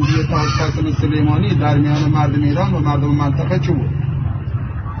محبوبیت قاسم سلیمانی در میان مردم ایران و مردم منطقه چه بود؟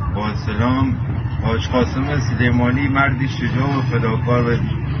 با سلام، حاج قاسم سلیمانی مردی شجاع و فداکار و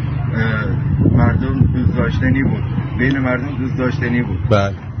مردم دوست داشتنی بود، بین مردم دوست داشتنی بود.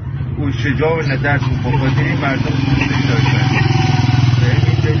 بله او شجاع و ندرت بود، بخاطر این مردم دوستش داشتن. به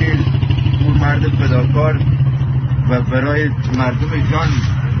این دلیل اون مرد فداکار و برای مردم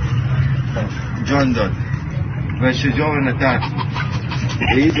جان داد و شجاع و ندرت.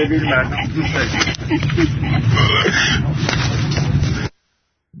 به این دلیل مردم دوست داشتن.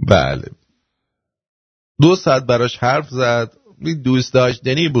 بله 2 ساعت براش حرف زد، دوست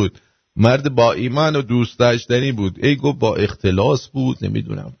داشتنی بود، مرد با ایمان و دوست داشتنی بود. ای گفت با اختلاس بود،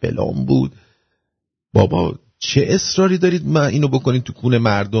 نمیدونم فلان بود. بابا چه اصراری دارید ما اینو بکنید تو کون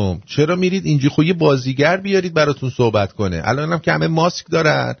مردم؟ چرا میرید اینجا؟ خب یه بازیگر بیارید براتون صحبت کنه. الان هم که همه ماسک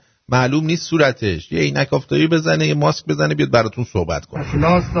دارن معلوم نیست صورتش، یه عینک آفتابی بزنه یه ماسک بزنه بیاد براتون صحبت کنه.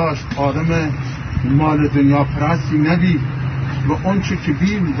 اخلاص داشت، آدم مال دنیا پرستی نبی و اون چه که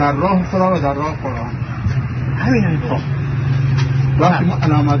بیم در راه خدا و در راه قرآن. همین خب وقتی ما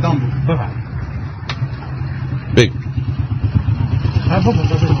علامتان بود بگو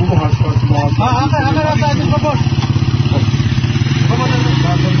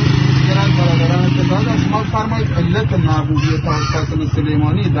شما فرمایید علت محبوبیت قاسم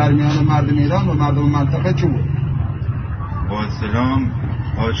سلیمانی در میان مردم ایران و مردم منطقه چه بود؟ با سلام،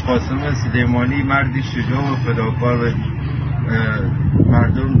 حاج قاسم سلیمانی مردی شجاع و فداکار و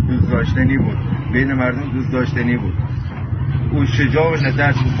مردم دوست داشتنی بود، بین مردم دوست داشتنی بود. او شجاع و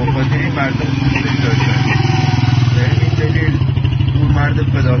ندرت بود، بخاطر این مردم دوستش داشتن. به این دلیل اون مرد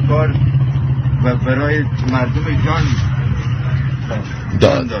فداکار و برای مردم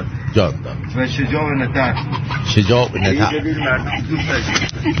جان داد و شجاع و ندرت. شجاع و ندرت. به این دلیل مردم دوست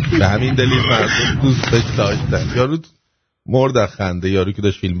داشتن. به همین دلیل مردم دوستش داشتن. یارو مرد از خنده، یارو که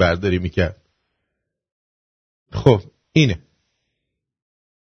داشت فیلم برداری میکرد. خب اینه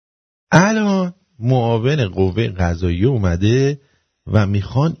الان معاون قوه قضاییه اومده و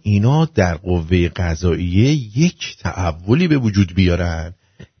میخوان اینا در قوه قضاییه یک تحولی به وجود بیارن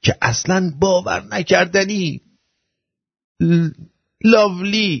که اصلا باور نکردنی.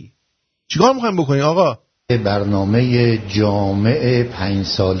 لاولی چیکار میخوایم بکنی آقا؟ برنامه جامع 5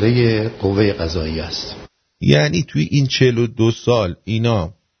 ساله قوه قضاییه است. یعنی توی این 42 سال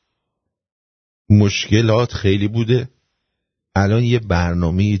اینا مشکلات خیلی بوده، الان یه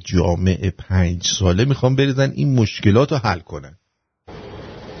برنامه جامع 5 ساله میخوام بریزن این مشکلات رو حل کنن.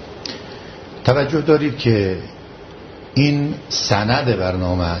 توجه دارید که این سند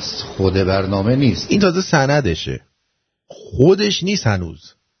برنامه است، خود برنامه نیست. این تازه سندشه، خودش نیست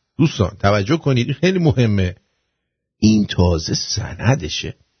هنوز. دوستان توجه کنید، خیلی مهمه، این تازه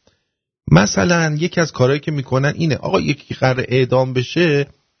سندشه. مثلا یکی از کارهایی که میکنن اینه آقا یکی قرار اعدام بشه،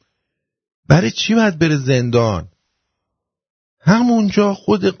 برای چی باید بره زندان؟ همونجا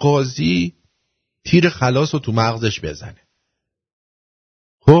خود قاضی تیر خلاص رو تو مغزش بزنه،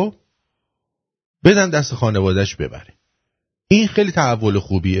 خب بدن دست خانوادهش ببره. این خیلی تحول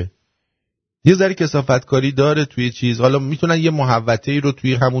خوبیه. یه ذره کثافتکاری داره توی چیز. حالا میتونن یه محوطه‌ای رو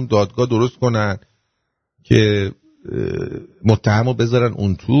توی همون دادگاه درست کنن که متهمو بذارن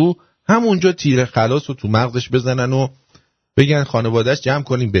اون تو، همونجا تیر خلاص رو تو مغزش بزنن و بگن خانوادهش جمع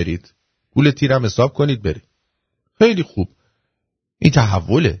کنین برید، گول تیرم حساب کنید برید. خیلی خوب، این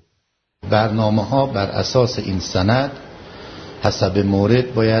تحوله. برنامه ها بر اساس این سند حسب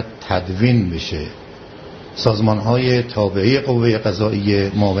مورد باید تدوین بشه. سازمان های تابعه قوه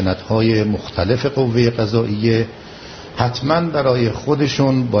قضاییه، معاونت های مختلف قوه قضاییه حتما برای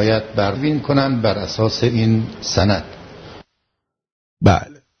خودشون باید تدوین کنن بر اساس این سند.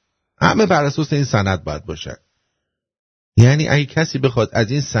 بله، همه بر اساس این سند باید باشن. یعنی اگه کسی بخواد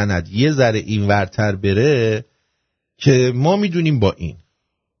از این سند یه ذره این ورتر بره که ما میدونیم با این.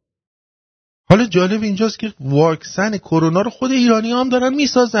 حالا جالب اینجاست که واکسن کرونا رو خود ایرانی هم دارن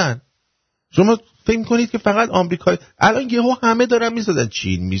میسازن. شما فکر کنید که فقط آمریکایی؟ الان یهو همه دارن میسازن.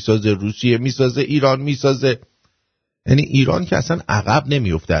 چین میسازه، روسیه میسازه، ایران میسازه. یعنی ایران که اصلا عقب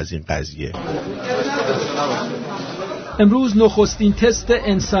نمیفته از این قضیه. امروز نخستین تست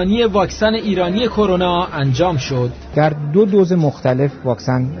انسانی واکسن ایرانی کرونا انجام شد. در 2 دوز مختلف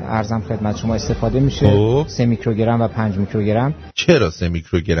واکسن ارزم خدمت شما استفاده میشه. 3 میکروگرم و 5 میکروگرم. چرا 3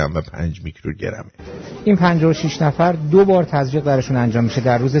 میکروگرم و 5 میکروگرمه؟ این 56 نفر 2 بار تزریق درشون انجام میشه،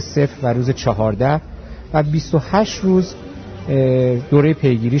 در روز 0 و روز 14 و 28 روز دوره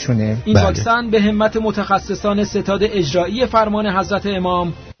پیگیریشونه. این واکسن به همت متخصصان ستاد اجرایی فرمان حضرت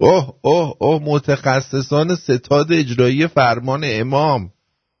امام. متخصصان ستاد اجرایی فرمان امام.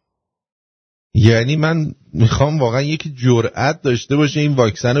 یعنی من میخوام واقعا یکی جرأت داشته باشه این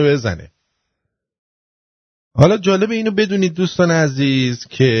واکسن رو بزنه. حالا جالب اینو بدونید دوستان عزیز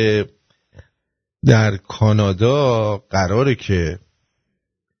که در کانادا قراره که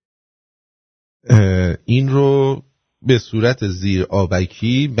این رو به صورت زیر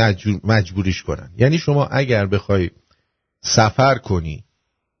آبکی مجبوریش کنن. یعنی شما اگر بخوای سفر کنی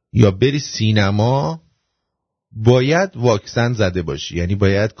یا بری سینما باید واکسن زده باشی. یعنی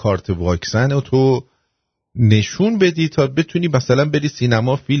باید کارت واکسن رو تو نشون بدی تا بتونی مثلا بری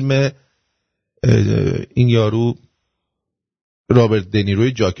سینما فیلم این یارو رابرت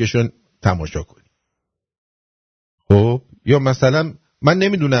دنیروی جاکشون تماشا کنی. خب یا مثلا من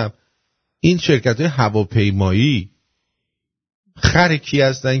نمیدونم این شرکت‌های هواپیمایی خرکی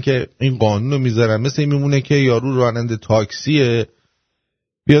هستن که این قانون رو میذارن. مثل این میمونه که یارو راننده تاکسیه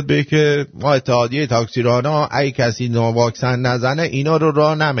بیاد بگه که ما اتحادیه تاکسی رانا ای کسی واکسن نزنه اینا رو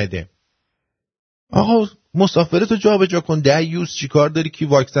راه نمیده. آقا مسافرتو جا به جا کن. دیوس چی کار داری کی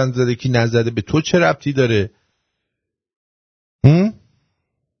واکسن زده کی نزده؟ به تو چه ربطی داره؟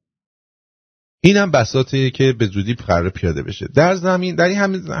 اینم بساطه که به زودی قرار پیاده بشه.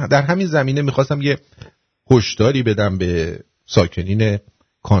 در همین زمینه میخواستم یه هشداری بدم به ساکنین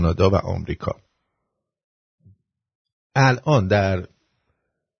کانادا و آمریکا. الان در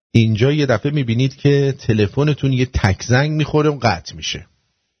اینجا یه دفعه میبینید که تلفنتون یه تک زنگ میخوره و قطع میشه.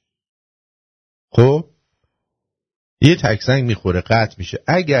 خب یه تک زنگ میخوره قطع میشه.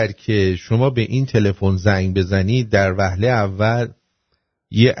 اگر که شما به این تلفن زنگ بزنید در وهله اول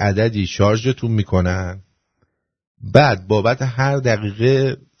یه عددی شارژتون میکنن، بعد بابت هر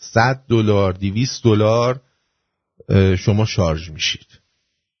دقیقه $100 $200 شما شارژ میشید.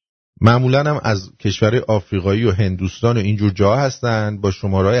 معمولا هم از کشور آفریقایی و هندوستان و اینجور جا هستن، با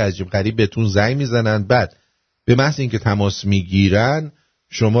شماره‌های عجیب غریب بهتون زنگ میزنن، بعد به محض اینکه تماس میگیرن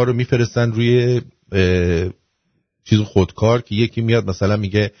شما رو میفرستن روی چیز خودکار که یکی میاد مثلا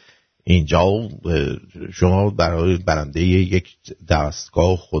میگه اینجا شما برای برنده یک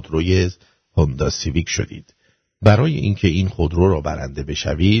دستگاه خودروی هوندا سیویک شدید. برای اینکه این خودرو رو برنده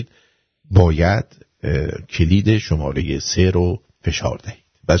بشوید باید کلید شماره 3 رو فشار دهید.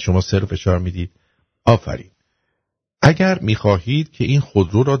 بعد شما 3 رو فشار میدید. آفرین. اگر میخواهید که این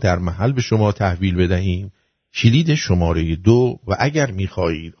خودرو را در محل به شما تحویل بدهیم کلید شماره 2 و اگر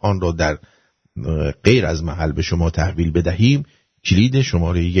میخواهید آن را در غیر از محل به شما تحویل بدهیم کلید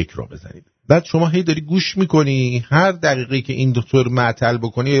شماره 1 را بزنید. بعد شما هی داری گوش میکنی، هر دقیقه که این دکتر معطل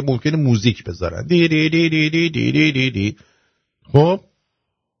بکنی ممکنه موزیک بذارن دی دی دی دی دی دی دی دی دی. خب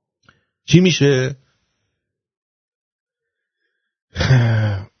چی میشه؟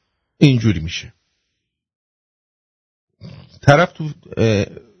 اینجوری میشه. طرف تو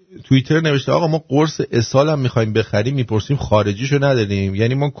توییتر نوشته آقا ما قرص اسهال هم میخوایم بخریم میپرسیم خارجیشو نداریم.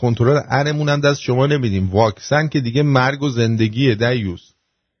 یعنی ما کنترل انمون هم دست شما نمیدیم. واکسن که دیگه مرگ و زندگیه دیوس.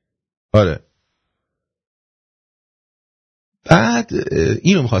 آره. بعد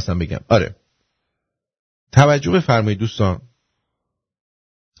اینو میخواستم بگم. آره توجه بفرمایید دوستان،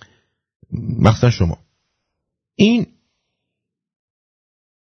 مخصوصا شما، این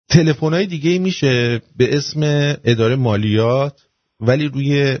تلفن‌های دیگه میشه به اسم اداره مالیات ولی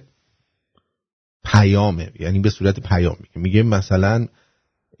روی پیامه، یعنی به صورت پیام میگه مثلا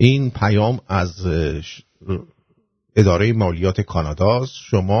این پیام از اداره مالیات کاناداست،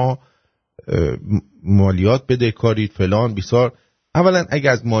 شما مالیات بدهکارید فلان بیسار. اولا اگه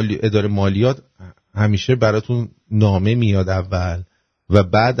از اداره مالیات همیشه براتون نامه میاد اول و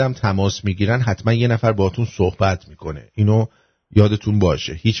بعدم تماس میگیرن، حتما یه نفر باهاتون صحبت میکنه. اینو یادتون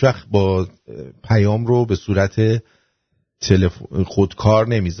باشه. هیچ وقت با پیام رو به صورت خودکار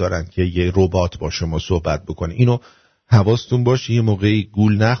نمیذارن که یه ربات با شما صحبت بکنه. اینو حواستون باشه یه موقعی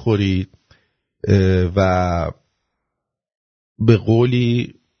گول نخورید و به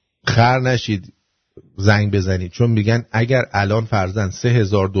قولی خر نشید زنگ بزنید، چون میگن اگر الان فرضاً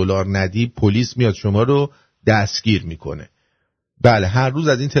 $3000 ندی پلیس میاد شما رو دستگیر میکنه. بله هر روز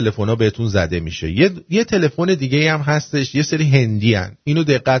از این تلفن‌ها بهتون زده میشه. یه تلفن دیگه هم هستش، یه سری هندی هن. اینو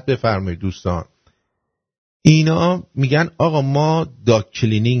دقت بفرمایید دوستان. اینا میگن آقا ما داک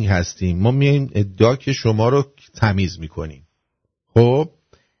کلینینگ هستیم، ما میایم داک شما رو تمیز میکنیم. خب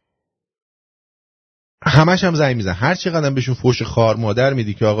همش هم زنگ میزن، هر چقدر بهشون فوش خار مادر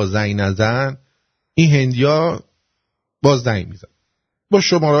میدی که آقا زنگ نزن، این هندیا باز زنگ میزن با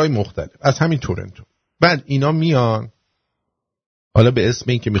شماره‌های مختلف از همین تورنتو. بعد اینا میان حالا به اسم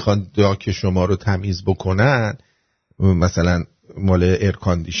این که میخوان داک شما رو تمیز بکنن، مثلا مال ایر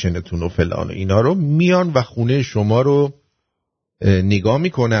کاندیشنتون و فلان و اینا رو، میان و خونه شما رو نگاه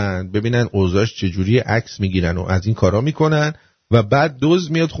میکنن ببینن اوضاعش چجوری، عکس میگیرن و از این کارا میکنن و بعد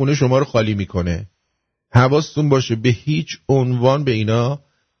دزد میاد خونه شما رو خالی میکنه. حواستون باشه به هیچ عنوان به اینا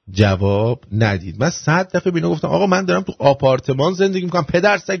جواب ندید. من 100 دفعه به اینا گفتم آقا من دارم تو آپارتمان زندگی میکنم،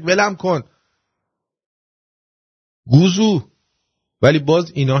 پدر سگ ولم کن گوزو، ولی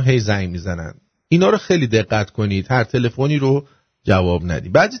باز اینا هی زنگ میزنن. اینا رو خیلی دقت کنید، هر تلفنی رو جواب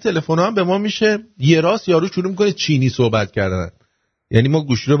ندید. بعضی تلفن‌ها هم به ما میشه یه راست یارو شروع میکنه چینی صحبت کردن، یعنی ما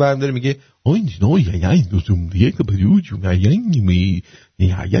گوشی رو برم داره میگه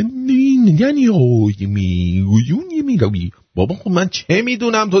بابا خب من چه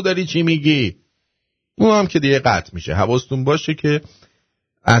میدونم تو داری چی میگی. اون هم که دیگه قطع میشه. حواستون باشه که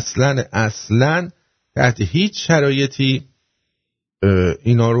اصلا تحت هیچ شرایطی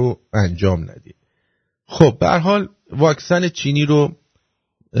اینا رو انجام ندید. خب به هر حال واکسن چینی رو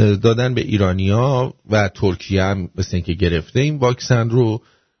دادن به ایرانیا و ترکیه هم مثل اینکه گرفته این واکسن رو،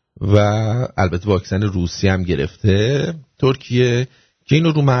 و البته واکسن روسی هم گرفته ترکیه، که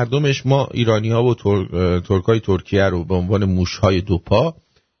اینو رو مردمش ما ایرانی‌ها و ترکای ترکیه رو به عنوان موش‌های دو پا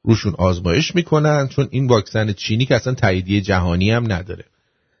روشون آزمایش میکنن، چون این واکسن چینی که اصلا تاییدیه جهانی هم نداره.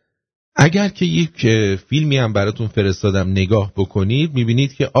 اگر که یک فیلمی هم براتون فرستادم نگاه بکنید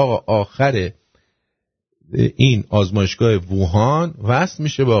میبینید که آقا آخر این آزمایشگاه ووهان وصل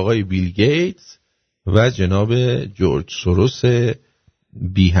میشه با آقای بیل گیتس و جناب جورج سوروس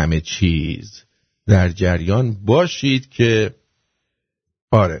بی همه چیز. در جریان باشید که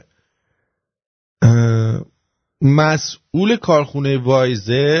آره مسئول کارخونه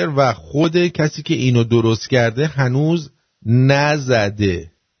وایزر و خود کسی که اینو درست کرده هنوز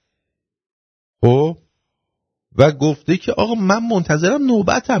نزده و گفته که آقا من منتظرم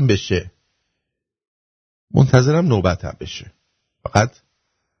نوبتم بشه. فقط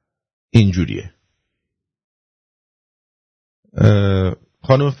اینجوریه.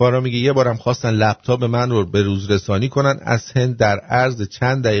 خانم فارا میگه یه بارم خواستن لپتاپ من رو به روز رسانی کنن از هند، در عرض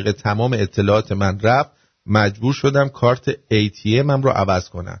چند دقیقه تمام اطلاعات من رفت، مجبور شدم کارت ATM من رو عوض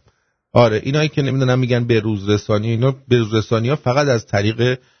کنم. آره اینایی که نمیدونم میگن به روز رسانی، اینا به روز رسانی ها فقط از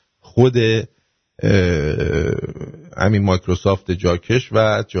طریق خود همین مایکروسافت جاکش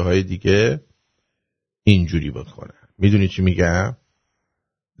و جاهای دیگه اینجوری بکنن. میدونی چی میگم؟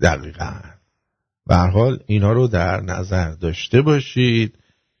 دقیقاً. به هر حال اینا رو در نظر داشته باشید.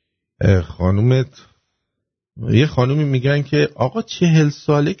 یه خانومی میگن که آقا 40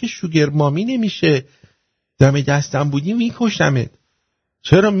 ساله که شوگر مامی نمیشه، دم دستم بودی میکشمت.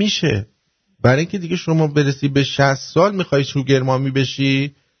 چرا میشه؟ برای اینکه دیگه شما برسی به 60 سال میخوای شوگر مامی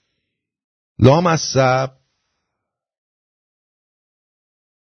بشی؟ لامصب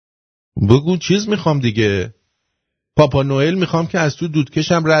بگو چیز میخوام دیگه، پاپا نوئل میخوام که از تو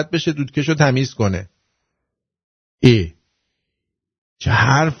دودکشم رد بشه، دودکشو تمیز کنه. چه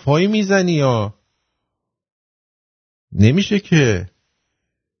حرفایی میزنی یا نمیشه که،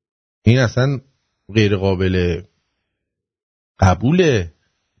 این اصلا غیر قابل قبوله.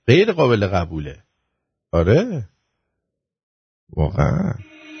 آره واقعا.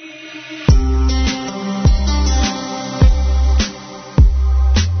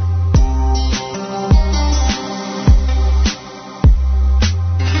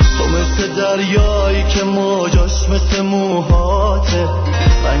 دریایی که موجاش مثل موهاته،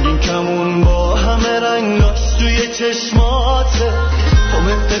 رنگین کمون با همه رنگاش توی چشماته، تو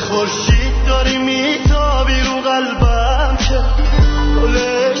مثل خورشید داری میتابی رو قلبم که گل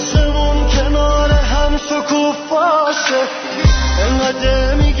عشقمون کنار هم شکوفاشه.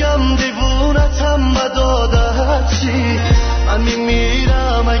 انقدر میگم دیوونتم بدادت چی، من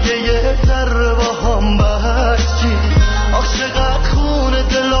میمیرم اگه یه ذره با هم بچی. آخ چقدر خون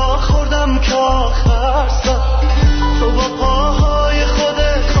دلا خوردم که آخر سر تو با پاهای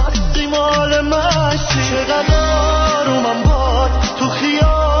خودت خواستی مال من شی. چقدر آرومم باد تو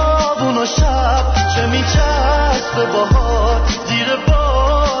خیابون و شب، چه میچسبه باهات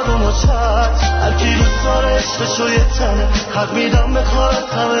هرکی دوست داره عشقشو یه تنه حق میدم بخواد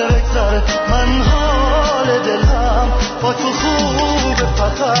همه بگذره من حال دلم با تو خوبه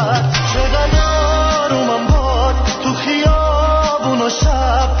فقط چقدر آرومم باد تو خیابون و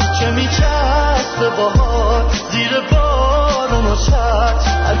شب که میچسبه باهات زیر بارون و شد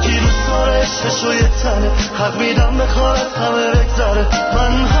هرکی دوست داره عشقشو یه تنه حق میدم بخواد همه بگذره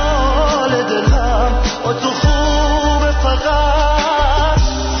من حال دلم با تو خوبه فقط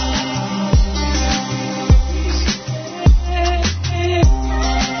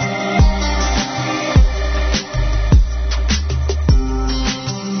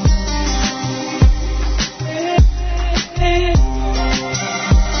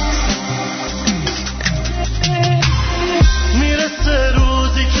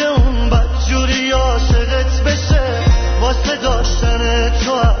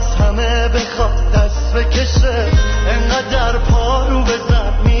تو از همه بخواد دست بکشه انقدر پارو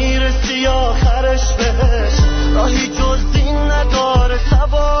بزن میرسی آخرش بهش راهی جز این نداره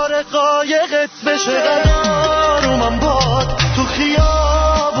سوار قایقت بشه قدارومم باد تو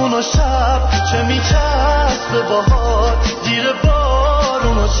خیابون و شب چه میچسبه باهات زیر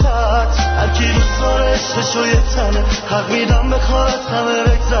بارون و شد هرکی دوست داره عشقشو یه تنه حق میدم بخواد همه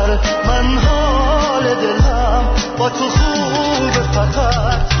بگذره من حال دلم با تو خوبه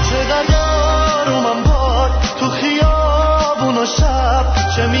فقط چقدر آرومم باد تو خیابون و شب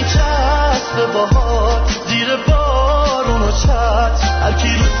چه میچسبه باهات زیر بارون و شد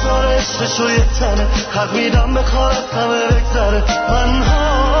هرکی دوست داره عشقشو یه تنه حق میدم بخواد همه بگذره من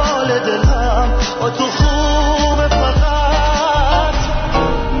حال دلم با تو خوبه فقط.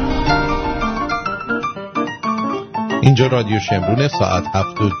 اینجا رادیو شمرون ساعت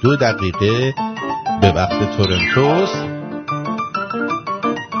 7:02 به وقت تورنتوست.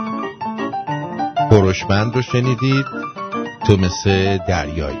 پروشمند رو شنیدید، تو مثل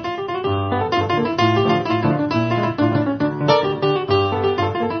دریایی.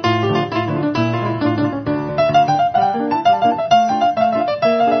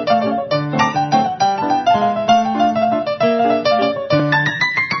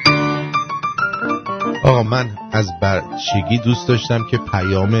 آقا من از بچگی دوست داشتم که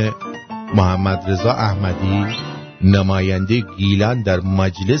پیام محمد رضا احمدی نماینده گیلان در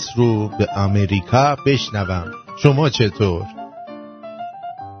مجلس رو به امریکا بشنوم. شما چطور؟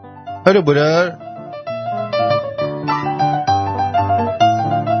 هلو برار.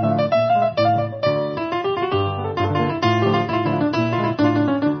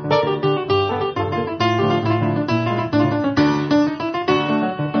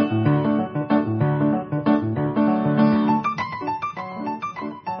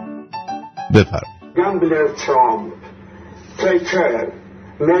 بفرمایید. Gambler Trump, take care,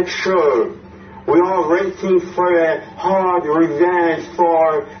 make sure we are waiting for a hard revenge for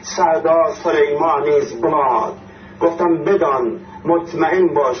Sardar Soleimani's blood. گفتم بدان،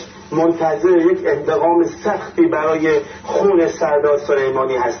 مطمئن باش، منتظر یک انتقام سختی برای خون سردار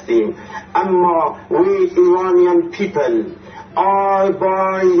سلیمانی هستیم. اما we Iranian people are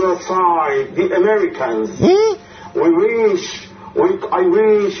by your side, the Americans. I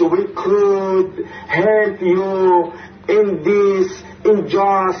wish we could help you in this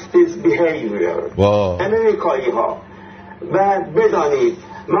injustice behavior. امریکایی ها و بدانید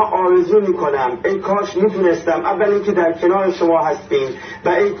من آرزو میکنم ای کاش میتونستم اول اینکه در کنار شما هستیم و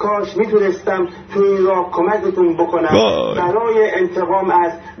ای کاش میتونستم تو این راه کمکتون بکنم برای انتقام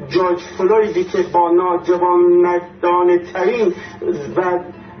از جورج فلویدی که با ناجوانمردانه ترین و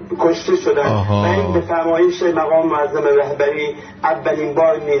کشته شدن و این به فرمایش مقام معظم رهبری اولین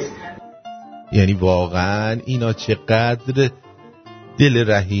بار نیست. یعنی واقعا اینا چقدر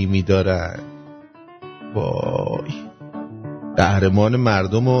دل رحیمی دارن. وای قهرمان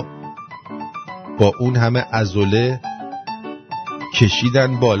مردمو با اون همه عضله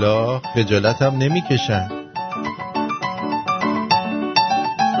کشیدن بالا، خجالت هم نمیکشن.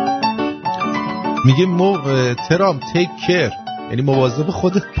 میگه ترامپ تیک کیر، یعنی مواظب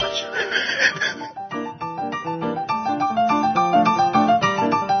خودت باش.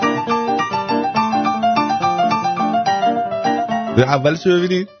 به اولش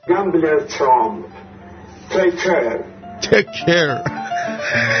ببینید گامبلر ترامپ تیک کیر تیک کیر.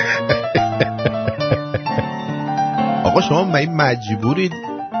 آقا شما مجبورید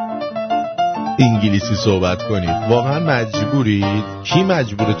انگلیسی صحبت کنید؟ واقعا مجبورید؟ کی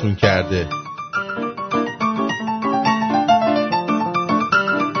مجبورتون کرده؟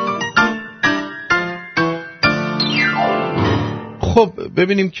 خب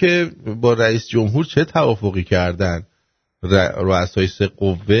ببینیم که با رئیس جمهور چه توافقی کردن رؤسای سه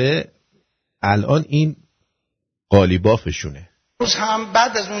قوه. الان این قالیبافشونه. روز هم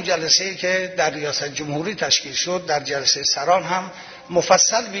بعد از اون جلسه‌ای که در ریاست جمهوری تشکیل شد، در جلسه سران هم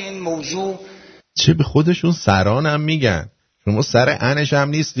مفصل به این موضوع، چه به خودشون سران هم میگن، شما سر انش هم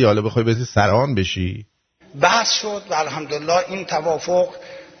نیستی حالا بخوای بهت سران بشی، بحث شد و الحمدلله این توافق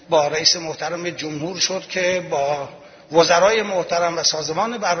با رئیس محترم جمهور شد که با وزرای محترم و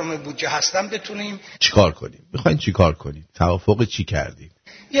سازمان برنامه بودجه هستن بتونیم چیکار کنیم. میخواین چیکار کنیم؟ توافق چی کردیم؟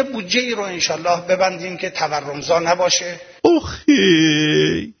 یه بودجه ای رو انشالله ببندیم که تورمزا نباشه.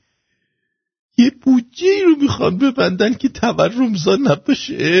 اوخی یه بودجه ای رو میخوان ببندن که تورمزا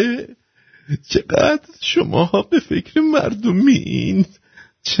نباشه؟ چقدر شماها به فکر مردمین،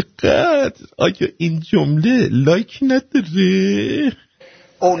 چقدر. آیا این جمله لایک نداره؟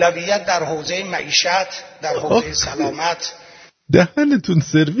 اولویت در حوزه معیشت، در حوزه سلامت. دهنتون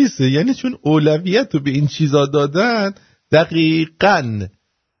سرویسه، یعنی چون اولویت رو به این چیزا دادن دقیقاً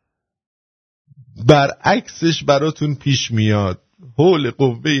برعکسش براتون پیش میاد. حول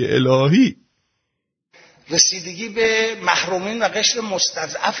قوه الهی. رسیدگی به محرومین و قشر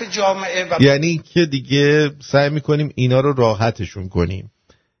مستضعف جامعه و یعنی که دیگه سعی میکنیم اینا رو راحتشون کنیم،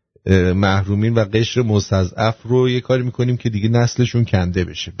 محرومین و قشر مستضعف رو یه کاری میکنیم که دیگه نسلشون کنده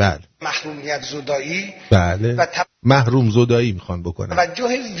بشه. بله. محرومیت زدایی. بله. و محروم زدایی میخوان بکنن. توجه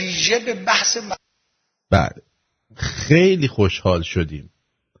ویژه به بحث بله. خیلی خوشحال شدیم.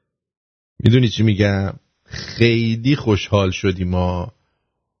 میدونی چی میگم؟ خیلی خوشحال شدیم ما.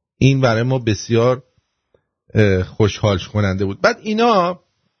 این برای ما بسیار خوشحال کننده بود. بعد اینا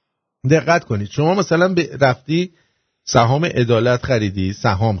دقت کنید، شما مثلا رفتی سهام عدالت خریدی،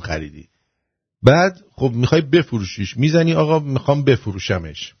 سهام خریدی، بعد خب میخوای بفروشیش، میزنی آقا میخوام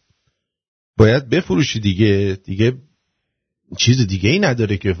بفروشمش، باید بفروشی دیگه چیز دیگه ای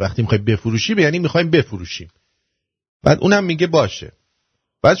نداره که وقتی میخوای بفروشی یعنی میخوایم بفروشیم. بعد اونم میگه باشه.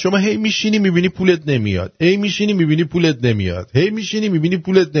 بعد شما هی میشینی میبینی پولت نمیاد، هی میشینی میبینی پولت نمیاد، هی میشینی میبینی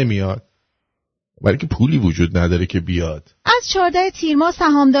پولت نمیاد، برای که پولی وجود نداره که بیاد. از 14 تیر ماه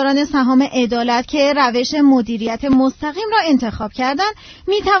سهامداران سهام عدالت که روش مدیریت مستقیم را انتخاب کردند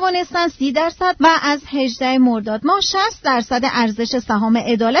می توانستند 30% و از 18 مرداد ماه 60% ارزش سهام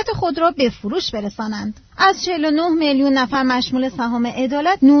عدالت خود را به فروش برسانند. از 49 میلیون نفر مشمول سهام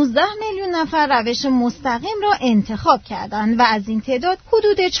عدالت 19 میلیون نفر روش مستقیم را انتخاب کردند و از این تعداد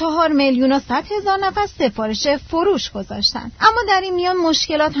حدود 4 میلیون و 100 هزار نفر سفارش فروش گذاشتند. اما در این میان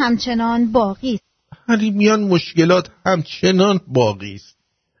مشکلات همچنان باقی است. مشکلات همچنان باقی است.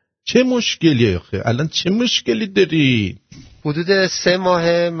 چه مشکلی آخه؟ الان چه مشکلی داری؟ حدود 3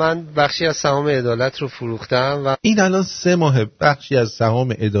 ماه من بخشی از سهام عدالت رو فروختم و این الان 3 ماه بخشی از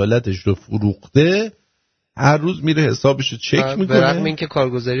سهام عدالتش رو فروخته، هر روز میره حسابشو چک میکنه. به رغم اینکه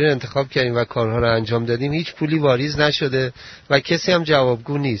کارگزاری رو انتخاب کردیم و کارها رو انجام دادیم هیچ پولی واریز نشده و کسی هم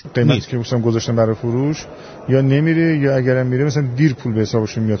جوابگو نیست. قیمتی که گذاشتم برای فروش یا نمیره یا اگرم میره مثلا دیر پول به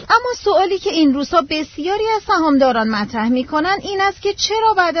حسابشون میاد. اما سوالی که این روزها بسیاری از سهامداران مطرح میکنن این است که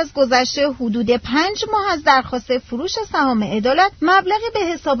چرا بعد از گذشته حدود 5 ماه از درخواست فروش سهام عدالت مبلغی به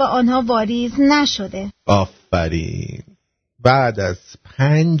حساب آنها واریز نشده. آفرین. بعد از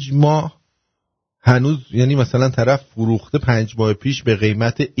 5 ماه هنوز، یعنی مثلا طرف فروخته 5 ماه پیش به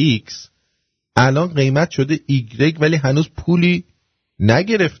قیمت X، الان قیمت شده Y ولی هنوز پولی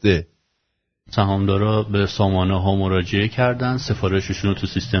نگرفته. سهامدارا به سامانه ها مراجعه کردن، سفارششون رو تو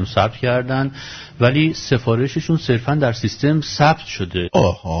سیستم ثبت کردن ولی سفارششون صرفا در سیستم ثبت شده.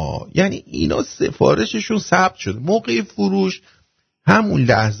 آها، یعنی اینا سفارششون ثبت شده، موقع فروش همون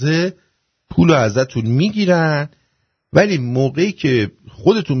لحظه پولو ازتون میگیرن ولی موقعی که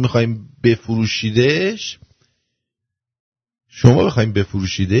خودتون میخوایم بفروشیدش، شما بخوایم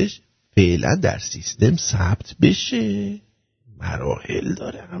بفروشیدش فعلا در سیستم ثبت بشه. مراحل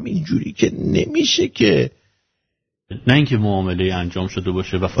داره، همینجوری که نمیشه که. نه اینکه معامله انجام شده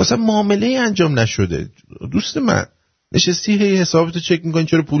باشه و اصلا معامله انجام نشده. دوست من نشستی هی حسابتو چک میکنی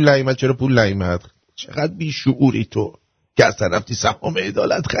چرا پول نیامد. چقدر بیشعوری تو که اصلا رفتی سهام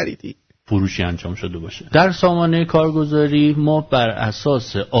عدالت خریدی. فروشی انجام شده باشه. در سامانه کارگزاری ما بر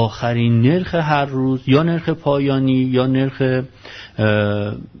اساس آخرین نرخ هر روز یا نرخ پایانی یا نرخ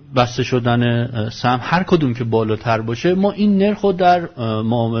بسته شدن سهم، هر کدوم که بالاتر باشه، ما این نرخ رو در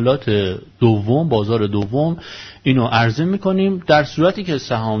معاملات دوم، بازار دوم اینو عرضه میکنیم. در صورتی که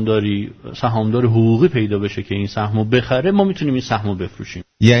سهامدار حقوقی پیدا بشه که این سهمو بخره، ما میتونیم این سهمو بفروشیم.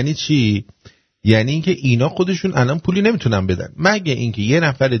 یعنی چی؟ یعنی اینکه اینا خودشون الان پولی نمیتونن بدن مگه اینکه یه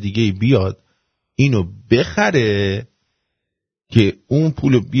نفر دیگه بیاد اینو بخره که اون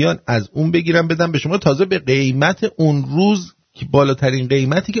پولو بیان از اون بگیرن بدن به شما، تازه به قیمت اون روز که بالاترین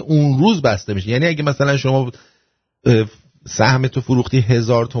قیمتی که اون روز بسته میشه. یعنی اگه مثلا شما سهمتو فروختی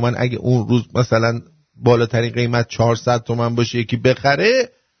 1000 تومان، اگه اون روز مثلا بالاترین قیمت 400 تومان باشه یکی بخره،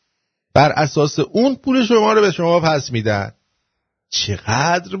 بر اساس اون پول شما رو به شما پس میدن.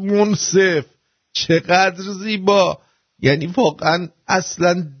 چقدر منصف، چقدر زیبا. یعنی واقعا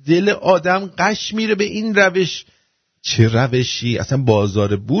اصلا دل آدم قش میره به این روش. چه روشی؟ اصلا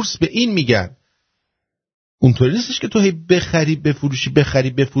بازار بورس به این میگن. اونطوری نیستش که تو هی بخری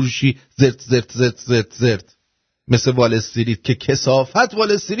بفروشی زرت مثل وال استریت که کثافت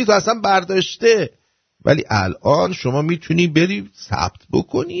وال استریت رو اصلا برداشته. ولی الان شما میتونی بری ثبت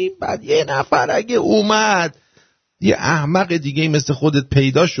بکنی، بعد یه نفر اگه اومد یه احمق دیگه مثل خودت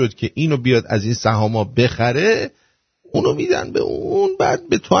پیدا شد که اینو بیاد از این سهاما بخره، اونو میدن به اون، بعد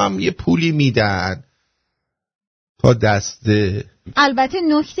به تو هم یه پولی میدن تا دسته. البته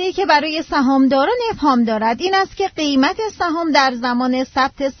نکته‌ای که برای سهامداران ابهام دارد این است که قیمت سهام در زمان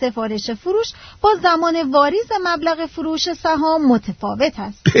ثبت سفارش فروش با زمان واریز مبلغ فروش سهام متفاوت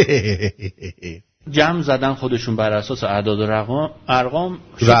است. جمع زدن خودشون بر اساس اعداد و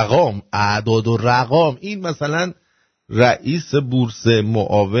اعداد و رقم. این مثلا رئیس بورس،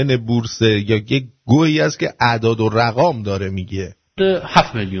 معاون بورس یا یه گویی است که اعداد و رقم داره میگه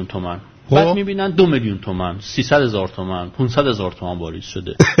 7 میلیون تومان، بعد میبینن 2 میلیون تومان، 300,000 تومان، 500,000 تومان واریز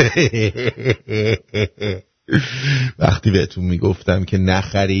شده. وقتی بهتون میگفتم که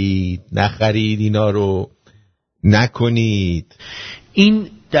نخرید اینا رو، نکنید. این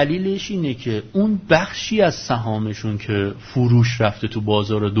دلیلش اینه که اون بخشی از سهامشون که فروش رفته تو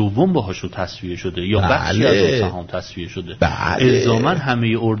بازار دوم باهاشون تصفیه شده یا بخشی از اون سهام تصفیه شده، الزاماً همه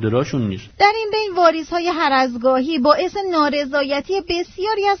اوردراشون نیست. در این بین واریزهای هر از گاهی باعث نارضایتی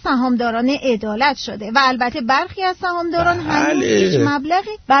بسیاری از سهامداران عدالت شده و البته برخی از سهامداران هنوز هیچ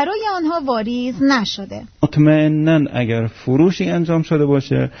مبلغی برای آنها واریز نشده. مطمئناً اگر فروشی انجام شده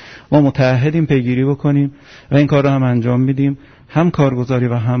باشه ما متعهدیم پیگیری بکنیم و این کار رو هم انجام میدیم. هم کارگزاری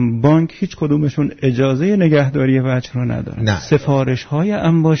و هم بانک هیچ کدومشون اجازه نگهداری وجه رو ندارن. سفارش های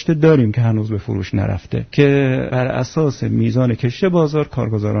انباشته داریم که هنوز به فروش نرفته که بر اساس میزان کشت بازار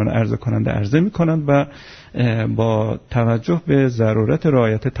کارگزاران عرضه کننده عرضه میکنند و با توجه به ضرورت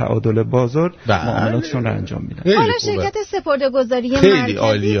رعایت تعادل بازار معاملاتشون رو انجام میدن. حالا شرکت سپرده‌گذاری مرکزی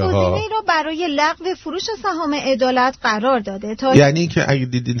گزینه‌ای را برای لغو فروش سهام عدالت قرار داده تا یعنی که اگه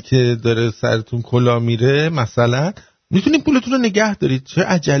دیدین که داره سرتون کلا میره مثلا میتونید پولتون رو نگه دارید. چه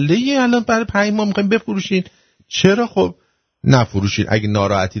عجله‌ای الان برای 5 ماه میخواین بفروشین؟ چرا خب نفروشین؟ اگه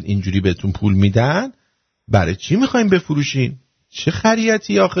ناراحتید اینجوری بهتون پول میدن، برای چی میخواین بفروشین؟ چه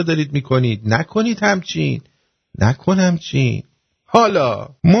خریتی آخه دارید میکنید؟ نکنید همچین. حالا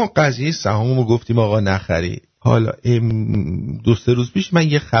ما قضیه سهامو گفتیم آقا نخرید. حالا 2-3 روز پیش من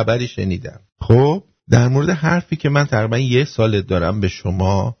یه خبری شنیدم. خب در مورد حرفی که من تقریبا 1 سال دارم به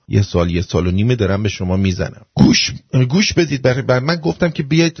شما، 1 سال و نیمه دارم به شما میزنم. گوش بدید. برای من گفتم که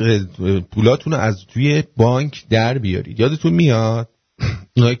بیاید پولاتون رو از توی بانک در بیارید. یادتون میاد؟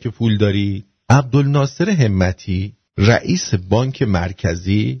 اونایی که پول دارید. عبدالناصر همتی رئیس بانک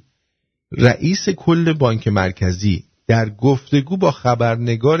مرکزی، رئیس کل بانک مرکزی در گفتگو با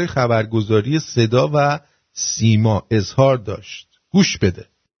خبرنگار خبرگزاری صدا و سیما اظهار داشت. گوش بده.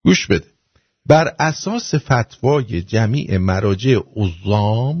 بر اساس فتوای جمیع مراجع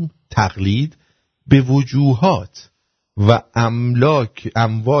عظام تقلید به وجوهات و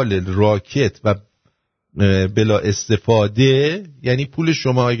اموال راکت و بلا استفاده، یعنی پول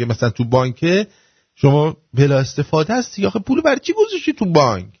شما اگه مثلا تو بانکه شما بلا استفاده است، یا پول برای چی گذاشتی تو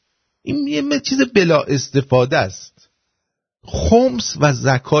بانک؟ این یه چیز بلا استفاده است. خمس و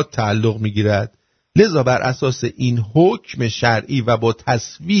زکات تعلق میگیرد. لذا بر اساس این حکم شرعی و با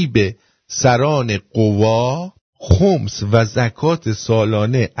تصویب سران قوا، خمس و زکات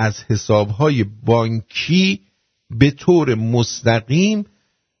سالانه از حسابهای بانکی به طور مستقیم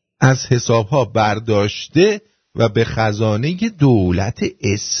از حسابها برداشته و به خزانه دولت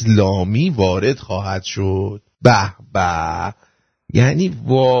اسلامی وارد خواهد شد. به به، یعنی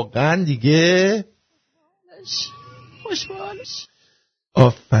واقعا دیگه خوشبالش.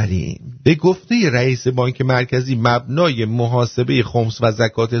 آفرین. به گفته رئیس بانک مرکزی مبنای محاسبه خمس و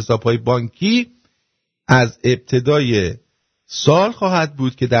زکات حسابهای بانکی از ابتدای سال خواهد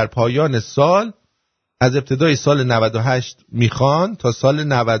بود که در پایان سال، از ابتدای سال 98 میخوان تا سال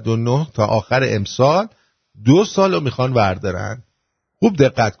 99 تا آخر امسال 2 سال رو میخوان وردارن. خوب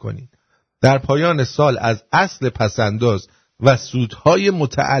دقت کنید. در پایان سال از اصل پسنداز و سودهای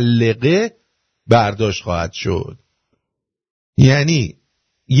متعلقه برداشت خواهد شد. یعنی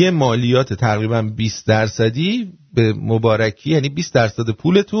یه مالیات تقریبا 20% به مبارکی، یعنی 20%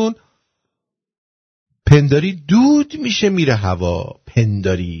 پولتون پنداری دود میشه میره هوا.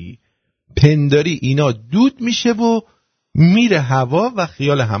 پنداری اینا دود میشه و میره هوا و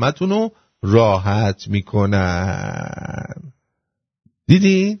خیال همتونو راحت میکنن.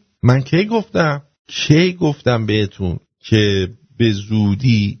 دیدی؟ من کی گفتم بهتون که به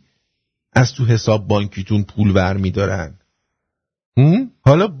زودی از تو حساب بانکیتون پول برمیدارن؟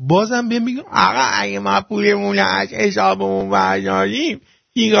 حالا بازم میگم آقا اگه ما پولمون از حسابمون برداریم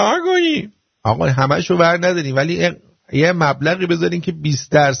چیکار کنیم؟ آقا همه‌شو ور نداریم، ولی یه مبلغی بذارین که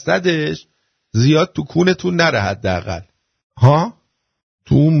 20% زیاد تو کونتون نره، حداقل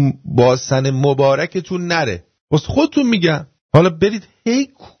تو باسن مبارکتون نره. واسه خودتون میگم. حالا برید هی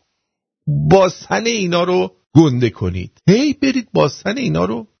باسن اینا رو گنده کنید.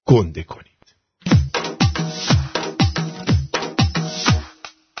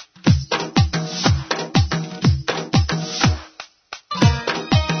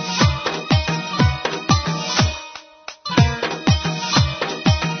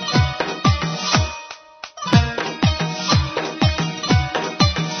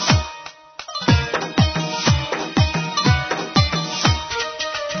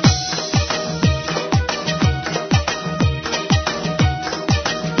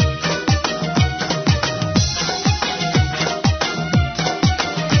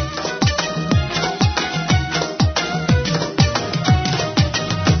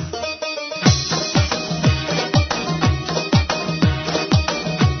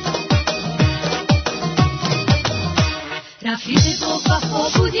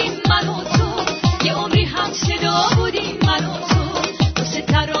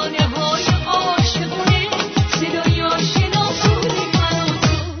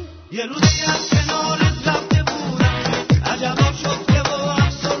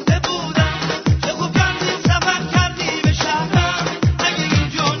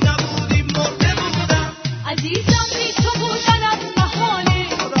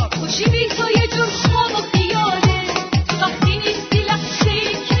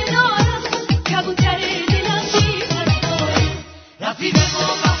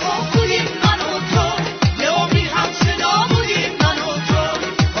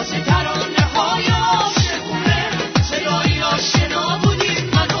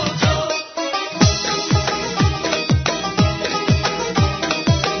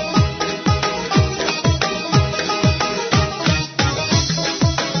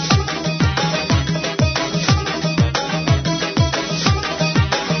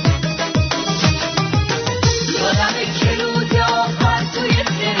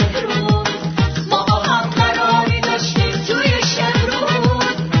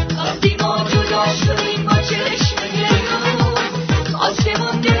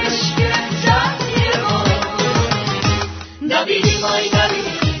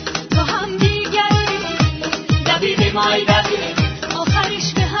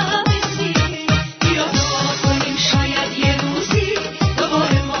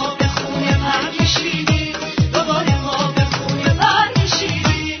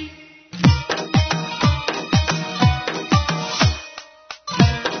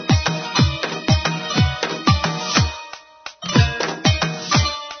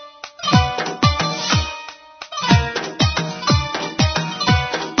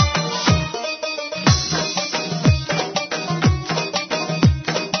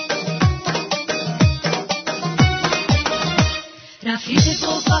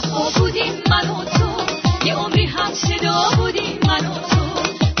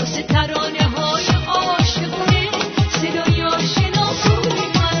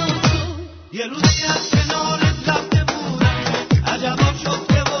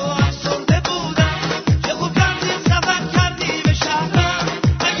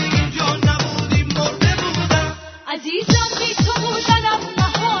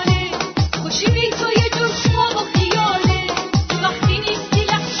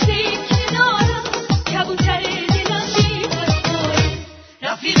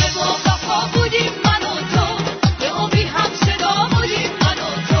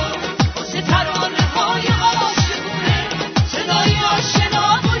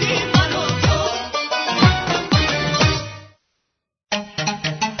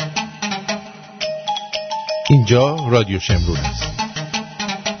 اینجا رادیو شمرون است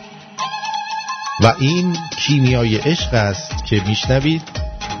و این کیمیای عشق است که میشنوید.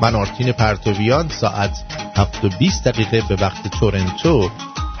 من آرتین پرتویان، ساعت 7:20 به وقت تورنتو،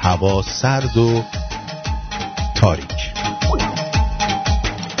 هوا سرد و تاریک.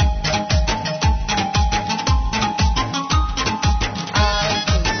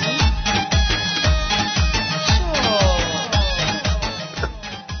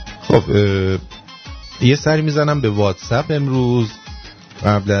 خب یه سری میزنم به واتساپ امروز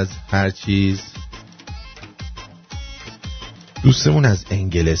قبل از هر چیز. دوستمون از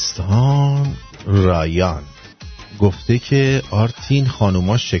انگلستان رایان گفته که آرتین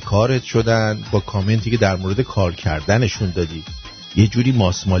خانوما شکارت شدن با کامنتی که در مورد کار کردنشون دادی. یه جوری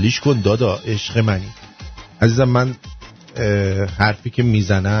ماسمالیش کن دادا، عشق منی. عزیزم من حرفی که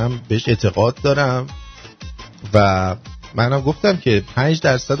میزنم بهش اعتقاد دارم و منم گفتم که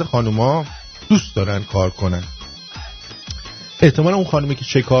 5% خانوما دوست دارن کار کنن. احتمالا اون خانومی که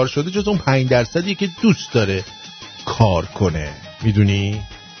شکار شده جز اون 5%ی که دوست داره کار کنه. میدونی؟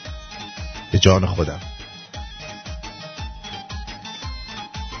 به جان خودم.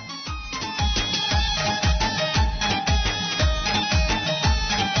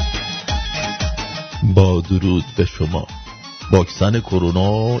 با درود به شما. واکسن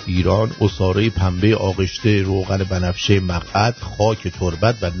کرونا ایران عصاره پنبه آغشته، روغن بنفشه مقعد، خاک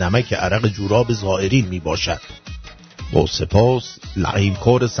تربت و نمک عرق جوراب زائرین می باشد. با سپاس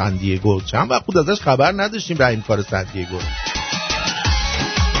رحیمکار سندیگو. چند وقت بود ازش خبر نداشتیم. رحیمکار سندیگو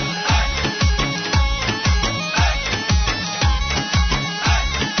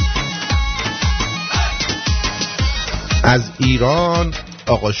از ایران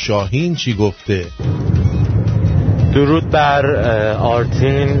آقا شاهین چی گفته؟ درود بر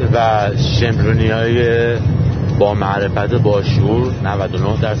آرتین و شمرونی‌های با معرفت با شعور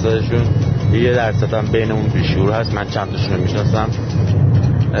 99%شون، 1% هم بین اون بیشعور هست. من چند تاشون رو میشناسم.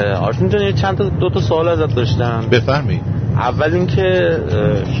 آرتین جان چند تا 2 سوال ازت داشتم. بفرمایید. اول این که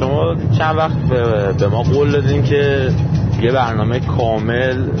شما چند وقت به ما قول دادین که یه برنامه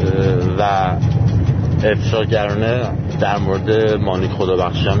کامل و افشاگرانه در مورد مانیک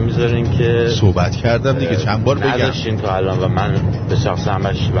خدابخشیان میذارین که صحبت کردم دیگه چند بار بگم نداشتین تا الان و من به شخص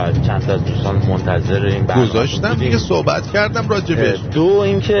همش و چند تا از دوستان منتظر این برنامه گذاشتم دیگه، صحبت کردم راجبش. دو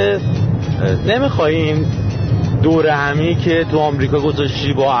این که نمیخواین دور همی که تو آمریکا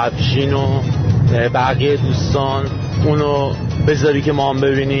گذاشتی با افشین و بقیه دوستان اونو بذاری که ما هم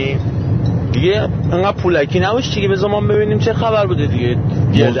ببینیم دیگه؟ انقدر پولکی نباش دیگه، بذار ما ببینیم چه خبر بوده دیگه.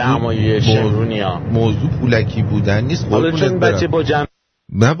 گرد همایی شمرونیا موضوع پولکی بودن نیست. حالا چون بچه با جمع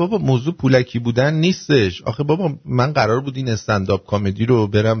نه بابا، موضوع پولکی بودن نیستش. آخه بابا من قرار بود این استنداپ کامدی رو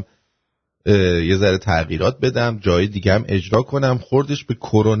برم یه ذره تغییرات بدم، جای دیگه هم اجرا کنم. خوردش به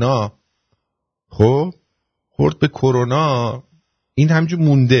کرونا. خب خورد به کرونا، این همجور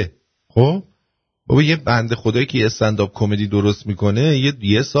مونده. خب بابا یه بنده خدایی که استنداپ کمدی درست میکنه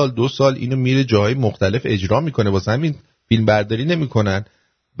یه سال 2 سال اینو میره جای مختلف اجرا میکنه، واسه همین فیلم برداری نمیکنن.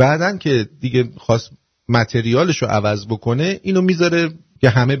 بعدن که دیگه خواست متریالشو عوض بکنه اینو میذاره که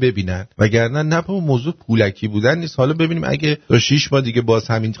همه ببینن، وگرنه نه بابا موضوع پولکی بودن نیست. حالا ببینیم اگه تا 6 ماه دیگه باز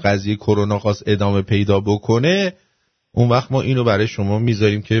همین قضیه کرونا خواست ادامه پیدا بکنه، اون وقت ما اینو برای شما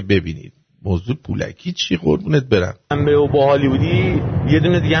میذاریم که ببینید. موضوع پولکی چی قربونت برم. به و با هالیوودی یه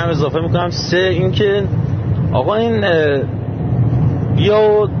دونه دیگه هم اضافه میکنم. 3 این که آقا این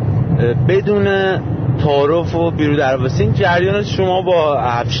بیا بدون تعارف و بیرو درواسی این جریان شما با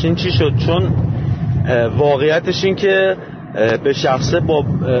افشین چی شد؟ چون واقعیتش این که به شخصه با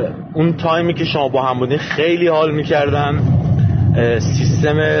اون تایمی که شما با هم بودین خیلی حال میکردم.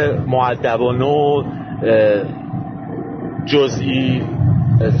 سیستم مؤدبانه و جزئی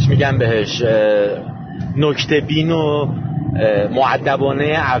چی میگم بهش، نکته بین و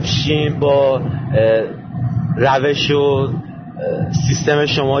مؤدبانه افشین با روش و سیستم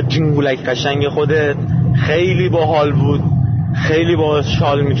شما جنگولک قشنگ خودت خیلی باحال بود، خیلی باهاش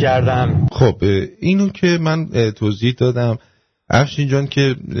حال میکردم. خب اینو که من توضیح دادم. افشین جان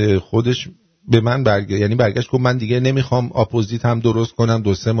که خودش به من یعنی برگشت گفت من دیگه نمیخوام اپوزیت هم درست کنم،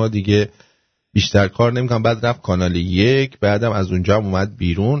 2-3 ماه دیگه بیشتر کار نمیکنم. بعد رفت کانال 1، بعدم از اونجا هم اومد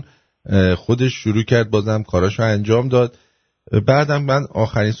بیرون، خودش شروع کرد بازم کاراشو انجام داد. بعدم من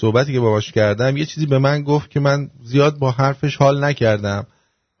آخرین صحبتی که باهاش کردم یه چیزی به من گفت که من زیاد با حرفش حال نکردم.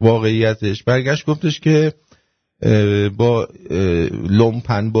 واقعیتش برگشت گفتش که با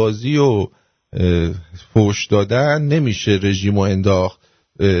لومپن بازی و فوش دادن نمیشه رژیمو انداخت،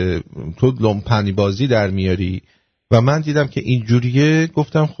 تو لومپنی بازی در میاری. و من دیدم که اینجوریه،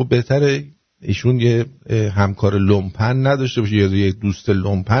 گفتم خب بهتره ایشون یه همکار لومپن نداشته باشه یا یه دوست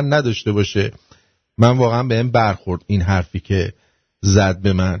لومپن نداشته باشه. من واقعا بهم برخورد این حرفی که زد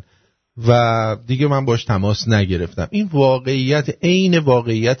به من و دیگه من باش تماس نگرفتم. این واقعیت، عین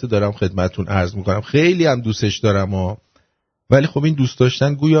واقعیت دارم خدمتتون عرض میکنم. خیلی هم دوستش دارم ولی خب این دوست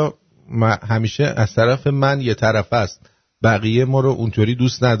داشتن گویا همیشه از طرف من یه طرف است، بقیه ما رو اونطوری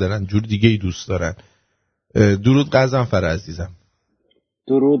دوست ندارن، جور دیگه ای دوست دارن. درود قزنفر عزیزم.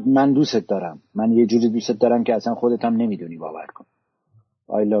 درود. من دوستت دارم. من یه جوری دوستت دارم که اصلا خودت هم نمیدونی باور کن.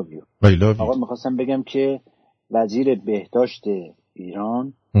 I love you. آقا میخواستم بگم که وزیر بهداشت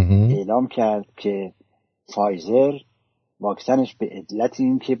ایران اعلام کرد که فایزر واکسنش به علت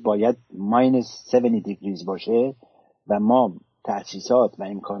این که باید -70 دیگریز باشه و ما تأسیسات و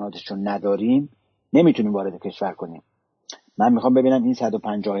امکاناتش رو نداریم، نمیتونیم وارد کشور کنیم. من میخوام ببینم این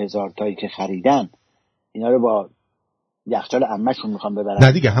 150,000 تایی که خریدن اینا رو با یخچال عمه‌شون میخوام ببرن.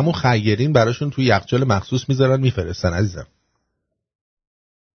 نه دیگه، همون خیرین براشون توی یخچال مخصوص میذارن میفرستن عزیزم.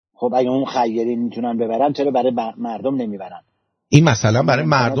 خب اگه اون خیرین میتونن ببرن چرا برای مردم نمیبرن؟ این مثلا برای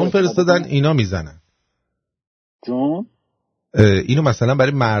مردم فرستادن اینا میزنن. جون؟ اینو مثلا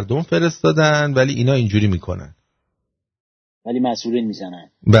برای مردم فرستادن ولی اینا اینجوری میکنن. ولی مسئولین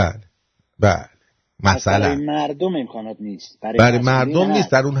میزنن. بله. مثلا برای مردم امکانات نیست. برای مردم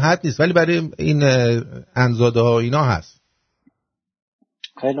نیست، در اون حد نیست، ولی برای این انزاده ها اینا هست.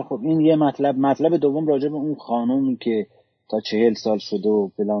 خیلی خوب. این یه مطلب دوم راجع به اون خانومی که تا 40 سال شده و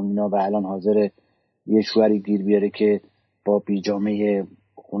فلان اینا و الان حاضر یه شوهری گیر بیاره که با پیجامه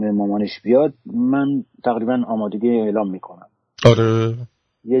خونه مامانش بیاد، من تقریبا آمادگی اعلام میکنم. آره.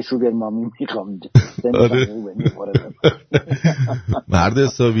 یه شوگر مامی میخوام اینجا. آره. مرد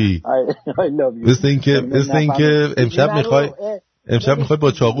حسابی. مثل اینکه امشب میخوای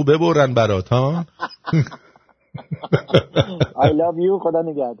با چاقو ببرن برات ها. I love you. خدا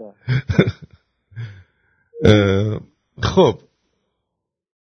نگهدار. خب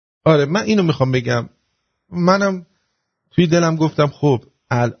آره، من اینو میخوام بگم. منم توی دلم گفتم خب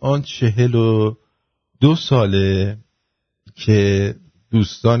الان 42 ساله که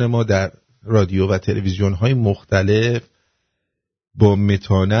دوستان ما در رادیو و تلویزیون های مختلف با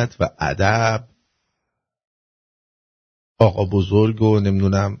متانت و ادب آقا بزرگ و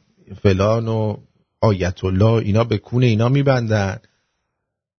نمیدونم فلان و آیت الله اینا به کونه اینا میبندن.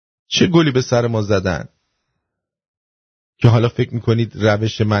 چه گلی به سر ما زدن که حالا فکر میکنید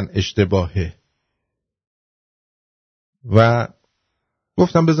روش من اشتباهه. و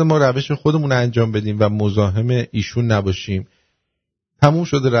گفتم بذار ما روش خودمون انجام بدیم و مزاحم ایشون نباشیم. تموم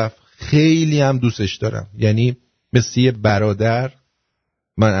شده رفت. خیلی هم دوستش دارم، یعنی مثل یه برادر.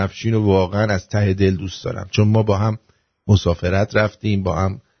 من افشین رو واقعا از ته دل دوست دارم، چون ما با هم مسافرت رفتیم، با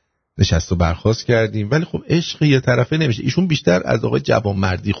هم نشست و برخاست کردیم. ولی خب عشق یه طرفه نمیشه. ایشون بیشتر از آقای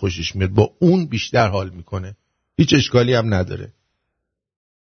جوانمردی خوشش میاد، با اون بیشتر حال میکنه، هیچ اشکالی هم نداره.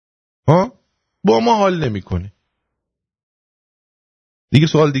 ها با ما حال نمیکنه. دیگه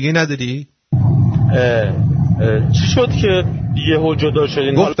سوال دیگه نداری؟ چی شد که یهو جدا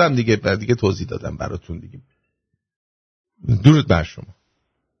شدین؟ گفتم دیگه توضیح دادم براتون دیگه. درود بر شما.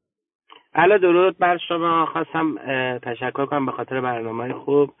 الو، درود بر شما. خواستم تشکر کنم به خاطر برنامه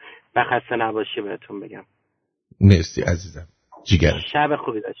خوب و خسته نباشی بهتون بگم. مرسی عزیزم. جیگر. شب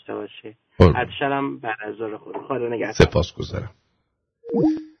خوبی داشته باشی. حتشلم بعد از ظهر خوبی. خدا نگهدار. سپاسگزارم.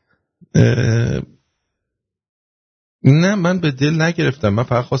 نه من به دل نگرفتم، من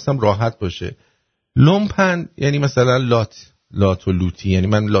فقط خواستم راحت باشه. لومپن یعنی مثلا لات و لوتی، یعنی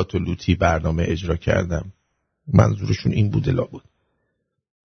من لات و لوتی برنامه اجرا کردم. منظورشون این بوده لابد.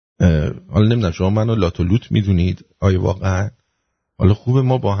 حالا نمیدونم شما منو لات و لوت میدونید آیا واقعا؟ حالا خوبه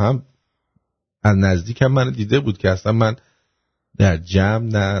ما با هم از نزدیک هم منو دیده بود که اصلا من در جمع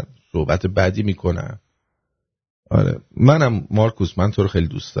نه صحبت بدی میکنم. آره منم مارکوس، من تو رو خیلی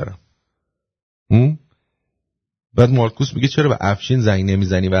دوست دارم. بعد مارکوس میگه چرا به افشین زنگ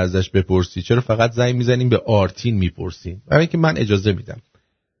نمیزنی و ازش بپرسی؟ چرا فقط زنگ میزنیم به آرتین میپرسیم؟ برای اینکه من اجازه میدم.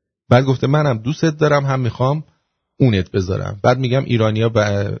 بعد گفته منم دوستت دارم، هم میخوام اونت بذارم. بعد میگم ایرانیا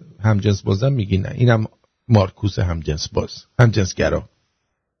به همجنس بازم میگی نه، اینم مارکوس همجنس باز، همجنس گرا.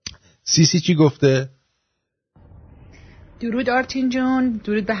 سیسی چی گفته؟ درود آرتین جون،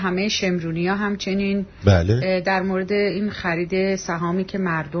 درود به همه شمرونیا. همچنین بله. در مورد این خرید سهامی که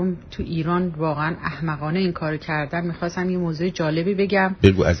مردم تو ایران واقعا احمقانه این کارو کردن، میخواستم یه موضوع جالبی بگم.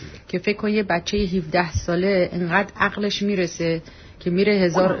 بگو عزیزم. که فکر کن یه بچه 17 ساله انقدر عقلش میرسه که میره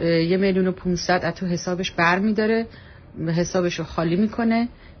 1,500,000 از تو حسابش بر میداره، حسابش رو خالی میکنه،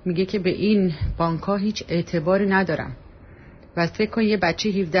 میگه که به این بانک‌ها هیچ اعتباری ندارم. و فکر کن یه بچه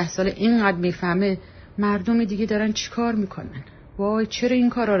 17 ساله اینقدر میفهمه مردم دیگه دارن چی کار میکنن. وای چرا این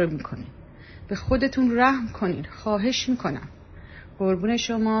کارا رو میکنین؟ به خودتون رحم کنین، خواهش میکنم. قربون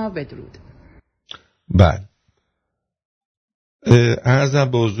شما، بدرود. بله.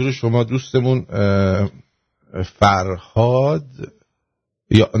 عرضم به حضور شما دوستمون فرهاد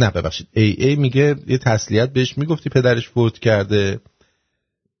یا نه ببخشید ای میگه یه تسلیت بهش میگفتی پدرش فوت کرده.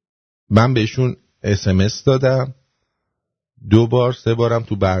 من بهشون SMS دادم 2 بار 3 بارم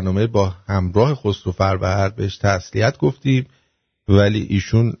تو برنامه با همراه خسرو فربهر بهش تسلیت گفتیم، ولی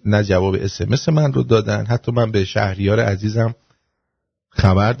ایشون نه جواب SMS من رو دادن. حتی من به شهریار عزیزم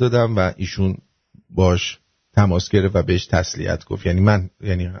خبر دادم و ایشون باش تماس گرفت و بهش تسلیت گفت.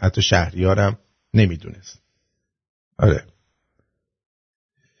 یعنی حتی شهریارم نمیدونست. آره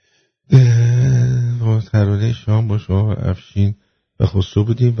با ترانه شام با شما افشین و خسرو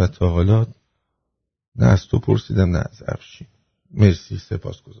بودیم و تا حالا نه از تو پرسیدم نه از افشین. مرسی،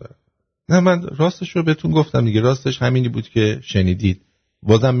 سپاسگزارم. نه من راستش رو بهتون گفتم دیگه، راستش همینی بود که شنیدید.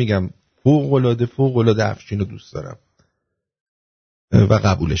 بازم میگم فوق العاده افشین رو دوست دارم و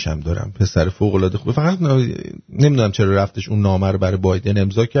قبولش هم دارم، پسر فوق العاده خوبه. فقط نمیدونم چرا رفتش اون نامه رو برای بایدن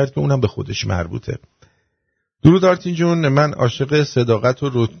امضا کرد که اونم به خودش مربوطه. درود آرتین جون، من عاشق صداقت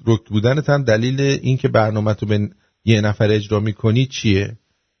و رک بودنتم. دلیل این که برنامه تو به یه نفر اجرا میکنی چیه؟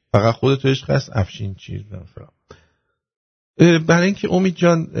 فقط خودت عشق هست؟ افشین چیز نفرم. برای اینکه امید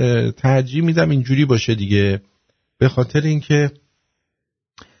جان ترجیح میدم اینجوری باشه دیگه، به خاطر اینکه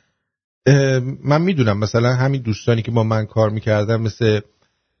من میدونم مثلا همین دوستانی که با من کار میکردن مثل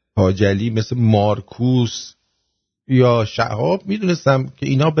حاجلی، مثل مارکوس یا شهاب، میدونستم که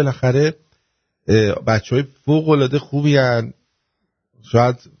اینا بالاخره بچهای فوق العاده خوبی هن.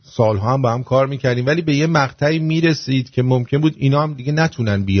 شاید سالها هم با هم کار میکردیم، ولی به یه مقطعی میرسید که ممکن بود اینا هم دیگه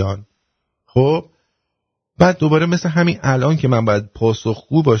نتونن بیان. خب بعد دوباره مثل همین الان که من باید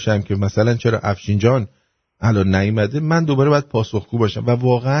پاسخگو باشم که مثلا چرا افشین جان الان نیومده، من دوباره باید پاسخگو باشم و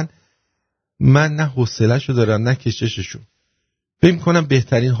واقعا من نه حوصله‌شو دارم نه کشششو. فکر کنم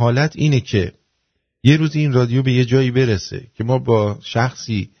بهترین حالت اینه که یه روزی این رادیو به یه جایی برسه که ما با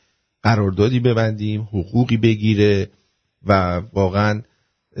شخصی قراردادی ببندیم، حقوقی بگیره و واقعا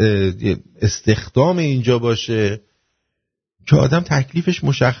استخدام اینجا باشه که آدم تکلیفش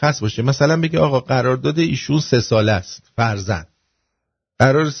مشخص باشه. مثلا بگه آقا قرارداد ایشون 3 ساله است، فرضاً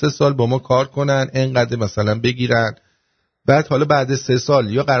قرار 3 سال با ما کار کنن، اینقدر مثلا بگیرن، بعد حالا بعد 3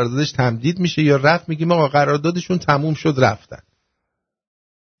 سال یا قراردادش تمدید میشه یا رفت، میگیم آقا قراردادشون تموم شد رفتن.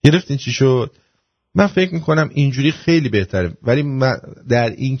 گرفتین چی شد؟ من فکر میکنم اینجوری خیلی بهتره. ولی در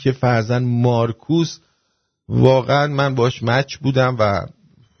این که فرضاً مارکوس واقعا من باش مچ بودم و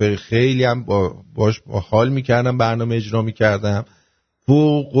خیلی هم باش حال میکردم، برنامه اجرا میکردم،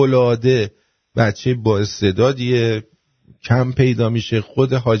 فوق‌العاده بچه با استعدادیه، کم پیدا میشه.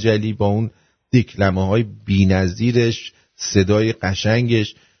 خود حاجلی با اون دیکلمه های بی‌نظیرش، صدای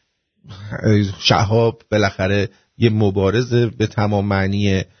قشنگش، شهاب بالاخره یه مبارز به تمام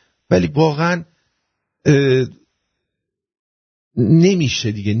معنیه، ولی واقعا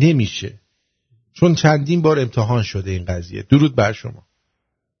نمیشه دیگه، نمیشه، چون چندین بار امتحان شده این قضیه. درود بر شما.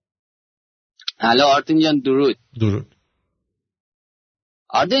 هلو آرتین جان، درود. درود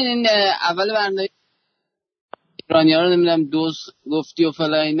آرتین، این اول برنامه ایرانی ها رو نمیدونم دوست گفتی و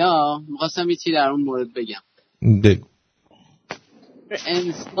فلا اینا، میخواستم یه چی در اون مورد بگم. بگو.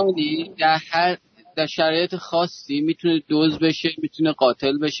 انسانی در شرایط خاصی میتونه دوز بشه، میتونه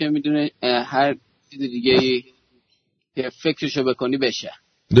قاتل بشه، میتونه هر چیز دیگه که فکرشو بکنی بشه.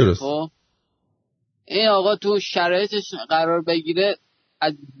 درست. خب این آقا تو شرایطش قرار بگیره،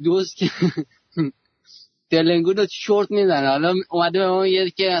 از دوز که دلنگو رو شورت میزنه. حالا اومده به ما یه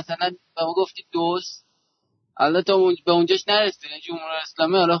که مثلا به ما گفتی دوز، حالا تو به اونجاش نرسیدی، جمهوری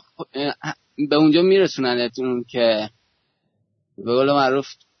اسلامی حالا به اونجا میرسوننتون که به قول معروف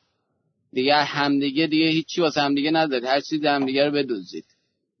دیگه همدیگه دیگه هیچی واسه همدیگه ندارید، هر چیزی همدیگه رو بدوزید.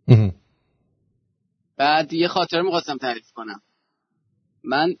 بعد یه خاطره می‌خواستم تعریف کنم.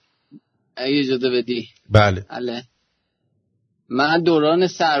 من اگه اجازه بدی. بله. من دوران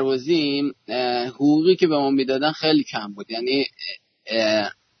سربازیم حقوقی که به ما میدادن خیلی کم بود، یعنی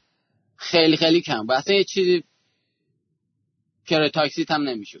خیلی خیلی کم بود، اصلا یه چیزی کرایه تاکسی هم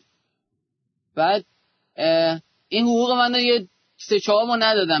نمیشد. بعد این حقوق من یه 3-4 ماه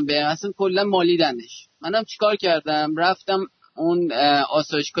ندادم به اصلا، کلا مالیدنش. منم چیکار کردم، رفتم اون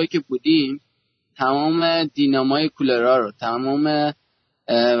آسایشگاهی که بودیم، تمام دینامای کولرها رو، تمام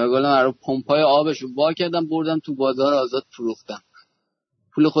به قول معروف پمپای آبش رو وا کردم، بردم تو بازار آزاد فروختم،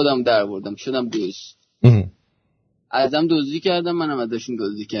 پول خودم در بردم، شدم دوست. ازم دزدی کردم، منم ازشون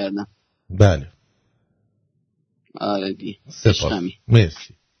دزدی کردم. بله. آره دی. سپاس.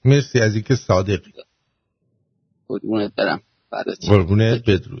 مرسی از اینکه صادقی. قربونت برم. قربونت.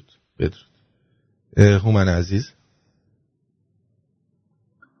 بدرود. هومن عزیز.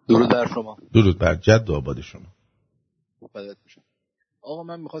 درود بر شما. درود بر جد و آباد شما. آقا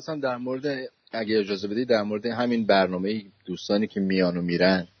من میخواستم در مورد، اگه اجازه بدید، در مورد همین برنامه دوستانی که میان و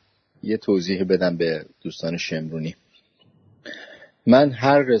میرن یه توضیح بدم به دوستان شمرونی. من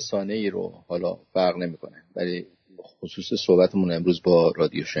هر رسانه ای رو، حالا فرق نمیکنه، ولی خصوص صحبتمون امروز با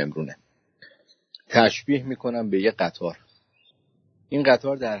رادیو شمرونه، تشبیه میکنم به یه قطار. این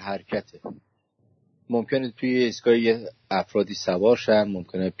قطار در حرکته. ممکنه توی ایستگاه یه افرادی سوار شن،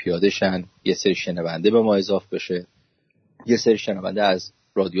 ممکنه پیاده شن، یه سری شنونده به ما اضافه بشه، یه سری شنونده از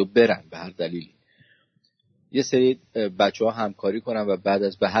رادیو برن به هر دلیلی. یه سری بچه‌ها همکاری کنن و بعد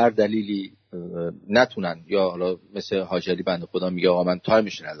از به هر دلیلی نتونن، یا حالا مثل حاج علی بنده خدا میگه آقا من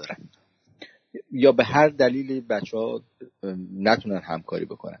تایمش ندارم، یا به هر دلیلی بچه‌ها نتونن همکاری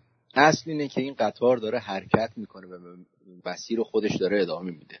بکنن، اصل اینه که این قطار داره حرکت میکنه و مسیر خودش داره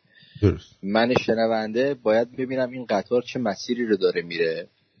ادامه میده. درست. من شنونده باید ببینم این قطار چه مسیری رو داره میره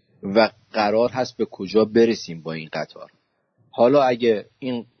و قرار هست به کجا برسیم با این قطار. حالا اگه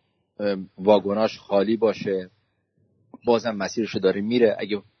این واگناش خالی باشه بازم مسیرشو داره میره،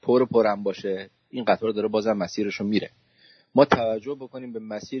 اگه پرم باشه این قطار داره بازم مسیرشو میره. ما توجه بکنیم به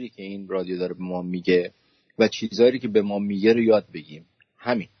مسیری که این رادیو داره به ما میگه و چیزایی که به ما میگه رو یاد بگیم.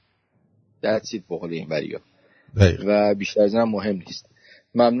 همین درسید به قول این وریا و بیشتر از این مهم نیست.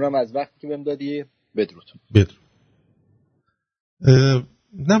 ممنونم از وقتی که بهم دادی. بدرود.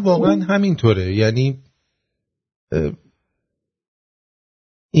 نه واقعا همینطوره، یعنی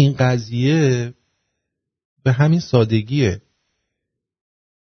این قضیه به همین سادگیه.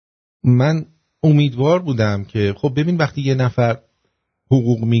 من امیدوار بودم که خب ببین وقتی یه نفر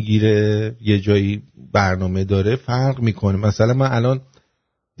حقوق میگیره یه جایی برنامه داره فرق میکنه. مثلا من الان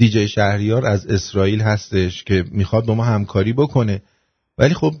دیجی شهریار از اسرائیل هستش که میخواد با ما همکاری بکنه،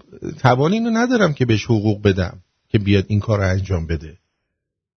 ولی خب توان اینو ندارم که بهش حقوق بدم که بیاد این کار رو انجام بده.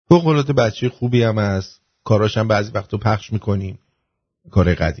 فوق‌العاده بچه خوبی هم هست، کاراش هم بعضی وقتا پخش میکنیم،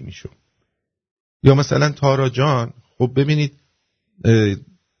 کار قدیمی شو. یا مثلا تارا جان، خب ببینید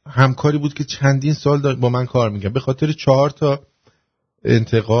همکاری بود که چندین سال با من کار میکنه، به خاطر 4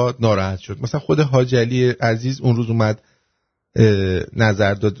 انتقاد ناراحت شد. مثلا خود حاج علی عزیز اون روز اومد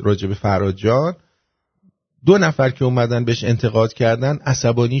نظر داد راجع به فراد جان، 2 نفر که اومدن بهش انتقاد کردن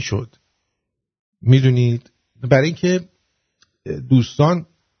عصبانی شد. میدونید برای اینکه دوستان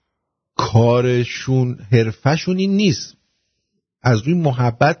کارشون حرفشون این نیست، از روی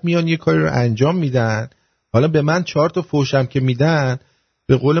محبت میان یه کاری رو انجام میدن. حالا به من 4 فوشم که میدن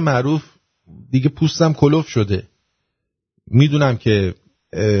به قول معروف دیگه پوستم کلوف شده، میدونم که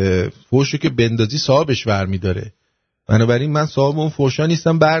فوشو که بندازی صاحبش بر میداره، بنابراین من صاحب اون فوشا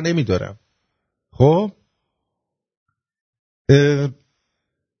نیستم، بر نمیدارم. خب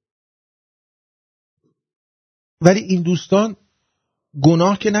ولی این دوستان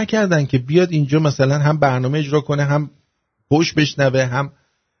گناه که نکردن که بیاد اینجا مثلا هم برنامه اجرا کنه، هم فوش بشنوه، هم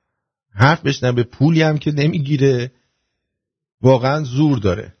حرف بشنوه، پولی هم که نمیگیره. واقعا زور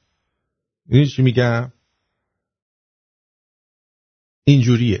داره. این چی میگم؟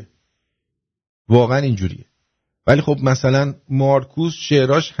 اینجوریه، واقعا اینجوریه. ولی خب مثلا مارکوس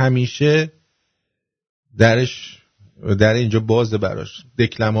شعراش همیشه در اینجا بازه براش،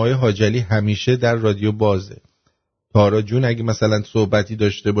 دکلمه‌های حاج علی همیشه در رادیو بازه. تارا جون اگه مثلا صحبتی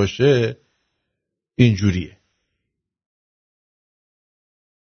داشته باشه اینجوریه.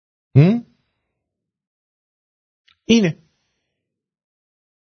 اینه.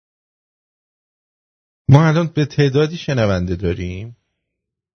 ما الان به تعدادی شنونده داریم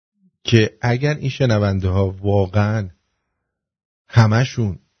که اگر این شنونده ها واقعا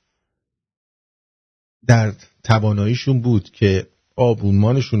همشون در تواناییشون بود که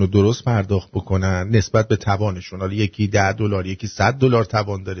آبونمانشون رو درست پرداخت بکنن نسبت به توانشون، حالا یکی $10 یکی $100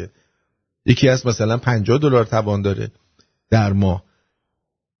 توان داره، یکی از مثلا $50 توان داره در ماه،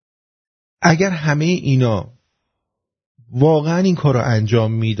 اگر همه اینا واقعا این کار رو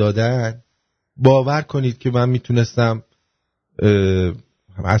انجام میدادن، باور کنید که من میتونستم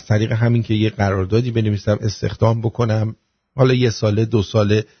از طریق همین که یه قراردادی بنویسم استخدام بکنم، حالا 1 ساله 2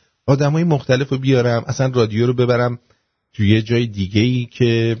 ساله آدمای مختلف رو بیارم، اصلا رادیو رو ببرم توی یه جای دیگه‌ای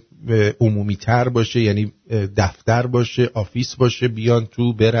که عمومی تر باشه، یعنی دفتر باشه، آفیس باشه، بیان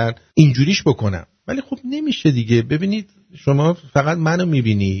تو برن، اینجوریش بکنم. ولی خب نمیشه دیگه. ببینید شما فقط منو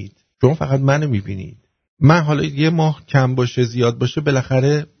میبینید، من حالا 1 ماه کم باشه زیاد باشه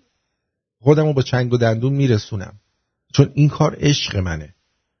بالاخره خودمو با چنگ و دندون میرسونم، چون این کار عشق منه.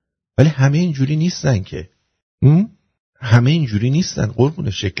 ولی همه اینجوری نیستن که، همه اینجوری نیستن، قربون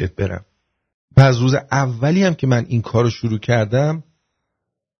شکلت برم. و از روز اولی هم که من این کار رو شروع کردم،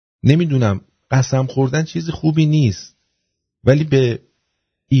 نمیدونم، قسم خوردن چیز خوبی نیست، ولی به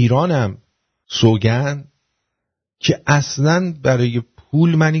ایرانم سوگند که اصلا برای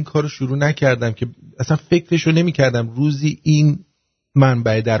پول من این کار رو شروع نکردم، که اصلا فکرشو نمی کردم روزی این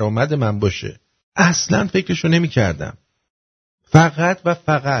منبع درآمد من باشه، اصلا فکرشو نمی کردم. فقط و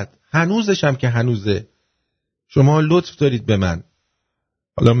فقط هنوزشم که هنوزه شما لطف دارید به من،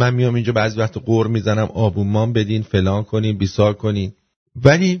 حالا من میام اینجا بعضی وقت قور میزنم آبونمان بدین فلان کنین بیسار کنین،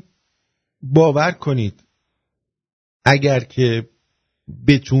 ولی باور کنید اگر که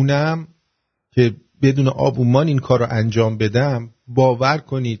بتونم که بدون آبونمان این کار رو انجام بدم، باور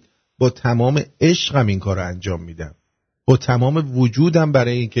کنید با تمام عشقم این کار رو انجام میدم، با تمام وجودم،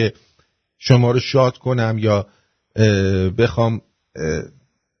 برای اینکه شما رو شاد کنم یا بخوام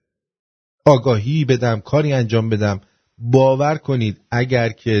آگاهی بدم، کاری انجام بدم. باور کنید اگر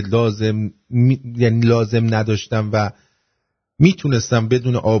که لازم نداشتم و میتونستم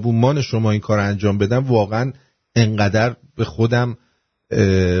بدون آبومان شما این کار انجام بدم، واقعا انقدر به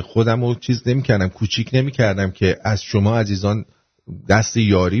خودم رو چیز نمی‌کردم، کوچیک نمی‌کردم که از شما عزیزان دست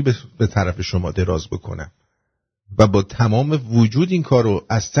یاری به طرف شما دراز بکنم و با تمام وجود این کار رو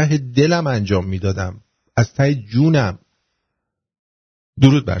از ته دلم انجام میدادم، از ته جونم.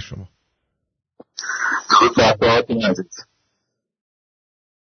 درود بر شما.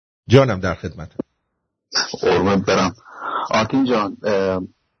 جانم در خدمتم. قربونت برم. آرتین جان،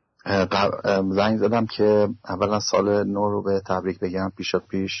 زنگ زدم که اولا سال نو رو به تبریک بگم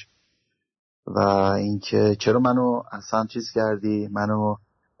پیش و اینکه چرا منو اصلا چیز کردی، منو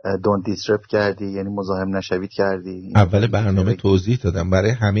دونت دیسرپ کردی، یعنی مزاحم نشوید کردی. اول برنامه توضیح دادم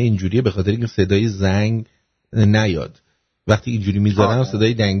برای همه اینجوریه، به خاطر اینکه صدای زنگ نیاد. وقتی اینجوری میذارن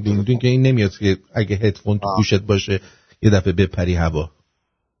صدای دنگ دون دون که این نمیاد که اگه هدفون تو گوشت باشه یه دفعه بپری هوا.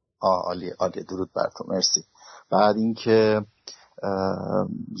 عالی درود بر تو، مرسی. بعد اینکه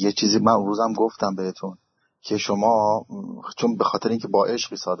یه چیزی من اون روزم گفتم بهتون که شما، چون به خاطر اینکه با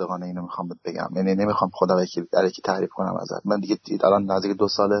عشقی صادقانه اینو میخوام بگم، یعنی نمیخوام خدا الکی تعریف کنم ازت، من دیگه الان نزدیک 2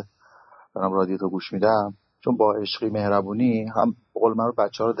 ساله دارم رادیو تو گوش میدم، چون با عشقی مهربونی هم بقول من رو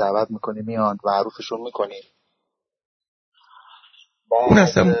بچه‌ها رو دعوت میکنی میان و معروفشون میکنی.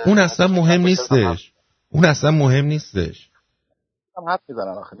 اون اصلا مهم نیستش. هم حرف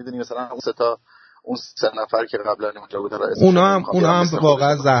میزنن آخه، میدونی مثلا اون سه نفر که قبلا اونجا بودن اونا هم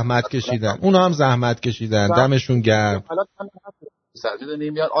واقعا زحمت کشیدن دمشون گرم. میدونی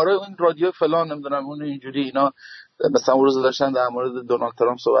میان آره این رادیو فلان نمیدونم اون اینجوری اینا، مثلا اون روز داشتن در مورد دونالد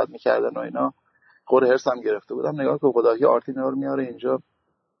ترامپ صحبت میکردن و اینا، خور هرسم گرفته بودم، نگاه که خدایی آرتین رو میاره اینجا،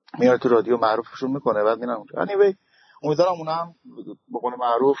 میاره تو رادیو معروفشون میکنه، بعد میرم اونجا. anyway امیدوارم اونا هم به قول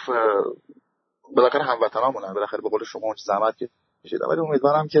معروف بالاخره هموطنامونن، بالاخره به قول شما اون زحمت کشیدن، ولی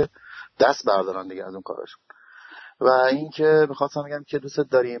امیدوارم که دست بردارن دیگه از اون کارشون. و اینکه می‌خواستم بگم که دوست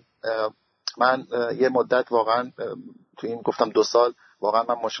داریم. من یه مدت واقعا تو این گفتم 2 سال واقعا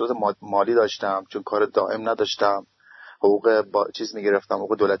من مشکلات مالی داشتم، چون کار دائم نداشتم، حقوق چیز میگرفتم،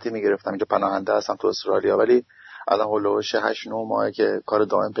 حقوق دولتی میگرفتم، اینجا پناهنده هستم تو استرالیا، ولی الان هولوش 8-9 ماهه که کار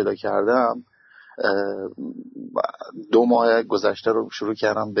دائم پیدا کردم. 2 ماه گذشته رو شروع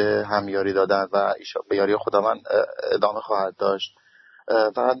کردم به همیاری دادن و به یاری خدا من ادامه خواهد داشت.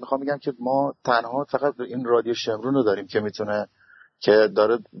 فقط میخوام بگم که ما تنها فقط این رادیو شمرون رو داریم که میتونه، که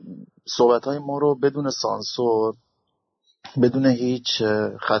داره صحبت‌های ما رو بدون سانسور، بدون هیچ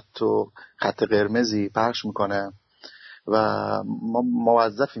خط قرمزی پخش میکنه و ما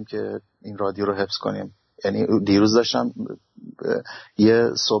موظفیم که این رادیو رو حفظ کنیم. یعنی دیروز داشتم یه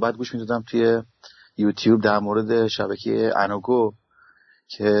صحبت گوش میدادم توی یوتیوب در مورد شبکه انوگو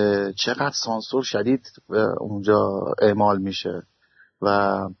که چقدر سانسور شدید اونجا اعمال میشه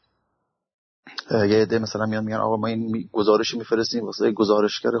و یه عده مثلا میگن آقا ما این گزارشی میفرستیم واسه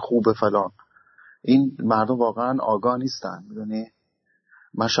گزارشگر خوبه فلان. این مردم واقعا آگاه نیستن، میدونی.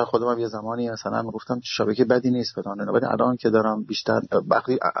 من شاید خودم یه زمانی مثلا میگفتم شبکه بدی نیست فلان، ولی الان که دارم بیشتر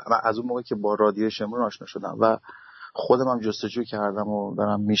وقتی از اون موقع که با رادیو شمرون آشنا شدم و خودم هم جستجو کردم و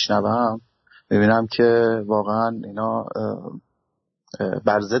دارم میشنوم، میبینم که واقعا اینا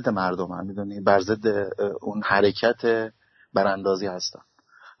بر ضد مردمن، میدونی، بر ضد اون حرکت براندازی هستن.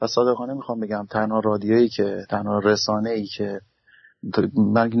 و صادقانه میخوام بگم تنها رادیویی که، تنها رسانه‌ای که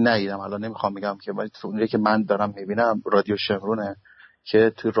من ندیدم، الان نمیخوام بگم که، ولی اونی که من دارم میبینم رادیو شمرونه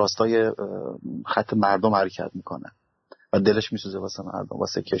که توی راستای خط مردم حرکت میکنه و دلش میسوزه واسه مردم،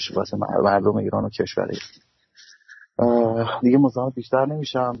 واسه کشور، واسه مردم ایران و کشور. دیگه مزاحمت بیشتر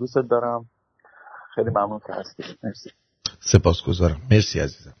نمیشم، دوستت دارم، خیلی ممنون که هستی. مرسی. سپاسگزارم. مرسی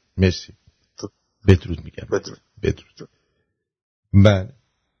عزیزم، مرسی. بدرود میگم. بدرود. بله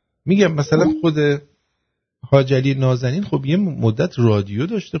میگم مثلا خود حاج علی نازنین خب یه مدت رادیو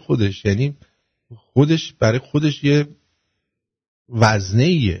داشته خودش، یعنی خودش برای خودش یه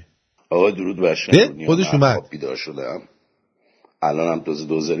وزنه‌ایه. آقا درود بر شما. خودش اومد بیدار شدم الان هم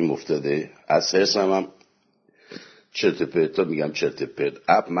دوزاریم افتاده از حرسم چرت پرتا میگم چرت پرت.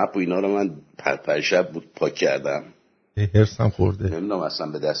 اپ مپ و اینا رو من پرشب بود پاک کردم، حرسم خورده، نمیدونم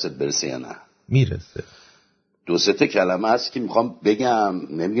اصلا به دستت برسه یا نه. میرسه. 2-3 کلمه هست که میخوام بگم،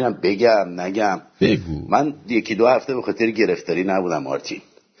 نمیگم بگم نگم. بگو. من 1-2 هفته به خاطر گرفتاری نبودم آرتین.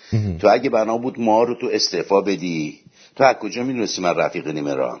 تو اگه بنا بود ما رو تو استعفا بدی، تو از کجا میدونستی من رفیق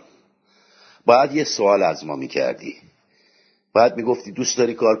نیمران؟ باید یه سوال از ما میکردی. باید میگفتی دوست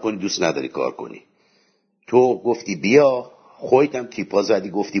داری کار کنی دوست نداری کار کنی. تو گفتی بیا، خودت هم تیپا زدی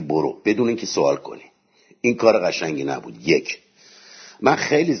گفتی برو بدون اینکه سوال کنی. این کار قشنگی نبود. یک، من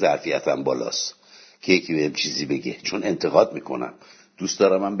خیلی ظرفیتم بالاست که یکی بهم چیزی بگه، چون انتقاد میکنم، دوست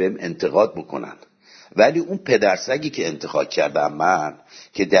دارم من بهم انتقاد بکنن. ولی اون پدرسگی که انتقاد کردم من،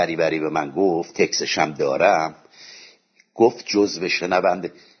 که دریوری به من گفت، تکسش هم دارم، گفت جزو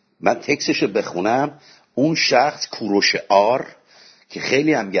شنونده. من تکسشو بخونم، اون شخص کوروش آر که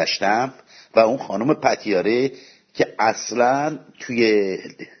خیلی هم گشتم و اون خانم پتیاره که اصلا توی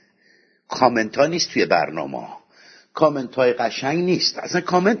کامنت ها نیست، توی برنامه کامنت های قشنگ نیست، اصلا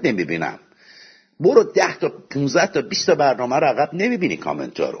کامنت نمیبینم. برو 10 تا 15 تا 20 تا برنامه رو عقب نمیبینی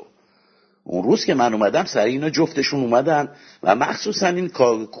کامنت ها رو. اون روز که من اومدم سر اینا جفتشون اومدن و مخصوصا این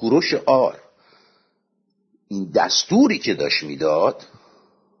کوروش آر، این دستوری که داشت میداد،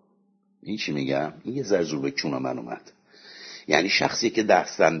 این چی میگم، این یه زرزور به چون من اومد. یعنی شخصی که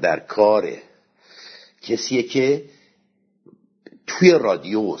دستن در کاره، کسیه که توی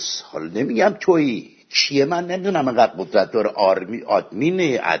رادیوس، حالا نمیگم تویی چیه، من نمیدونم انقدر قدرت داره،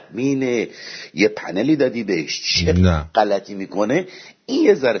 ادمینه یه پنلی دادی بهش چه غلطی میکنه. این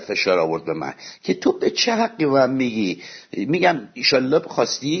یه ذره فشار آورد به من که تو به چه حقی من میگی. میگم ایشالله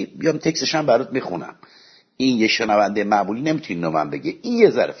خواستی بیام تکسش هم برات میخونم. این یه شنونده معمولی نمیتونه اینو من بگه. این یه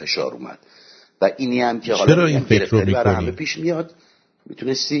ذره فشار اومد و اینی هم که حالا این گرفتاری برای همه پیش میاد.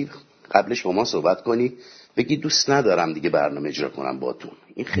 میتونستی قبلش با ما صحبت کنی، بگی دوست ندارم دیگه برنامه اجرا کنم باتون.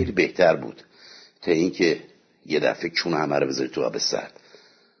 این خیلی بهتر بود تا اینکه یه دفعه چون همه رو بذاری تو آب سرد.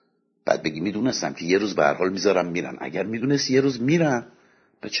 بعد بگی میدونستم که یه روز به هر حال میذارم میرن. اگر میدونستی یه روز میرن،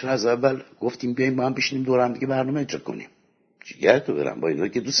 به چرا از اول گفتیم بیایم با هم بشینیم دور هم دیگه برنامه اجرا کنیم؟ چیگر تو برم با اینا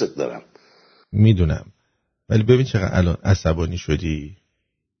که دوست دارم. میدونم، ولی ببین چقدر الان عصبانی شدی.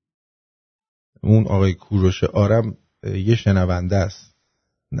 اون آقای کوروش آرم یه شنونده است،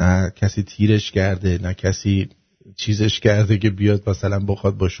 نه کسی تیرش کرده، نه کسی چیزش کرده که بیاد مثلا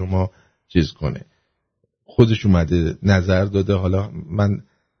بخواد با شما چیز کنه. خودش اومده نظر داده. حالا من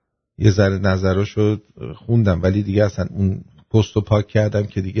یه ذره نظراشو خوندم ولی دیگه اصلا اون پستو پاک کردم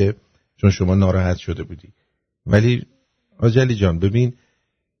که دیگه، چون شما ناراحت شده بودی. ولی آجلی جان ببین،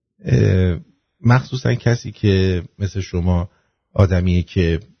 مخصوصا کسی که مثل شما آدمیه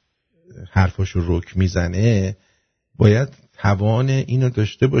که حرفاشو رک میزنه، باید توان اینو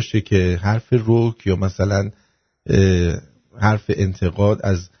داشته باشه که حرف رک یا مثلا حرف انتقاد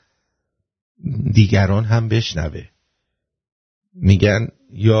از دیگران هم بشنوه. میگن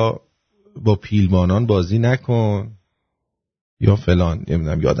یا با پیلمانان بازی نکن یا فلان،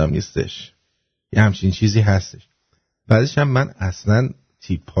 نمیدونم یادم نیستش، یه همچین چیزی هستش. بعدش هم من اصلا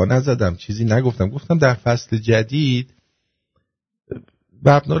تیپا نزدم، چیزی نگفتم. گفتم در فصل جدید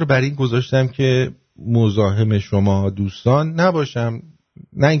مبنا رو بر این گذاشتم که مزاحم شما دوستان نباشم،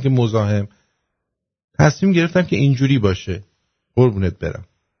 نه اینکه مزاحم. تصمیم گرفتم که اینجوری باشه. قربونت برم.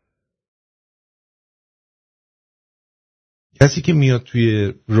 کسی که میاد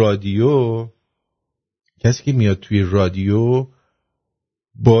توی رادیو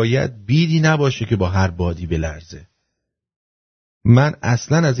باید بیدی نباشه که با هر بادی بلرزه. من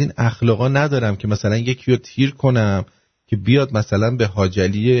اصلا از این اخلاقا ندارم که مثلا یکی رو تیر کنم که بیاد مثلا به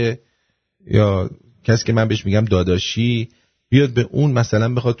حاجلی یا کسی که من بهش میگم داداشی بیاد به اون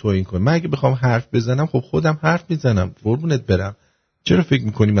مثلا بخواد توهین کنه. من اگه بخوام حرف بزنم خب خودم حرف میزنم. قربونت برم. چرا فکر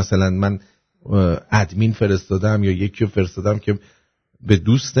میکنی مثلا من ادمین فرستادم یا یکی رو فرستادم که به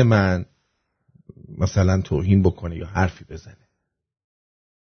دوست من مثلا توهین بکنه یا حرفی بزنه؟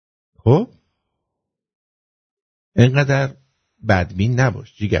 خب اینقدر بدبین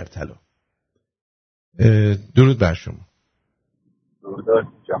نباش جیگر طلا. درود بر شما. درود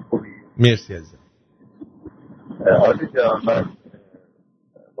آرتین، خوبی؟ مرسی عزیزم. آرتین جان، من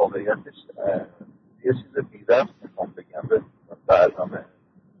واقعیتش یه چیز بی‌ربط میخوام بگم به برنامه.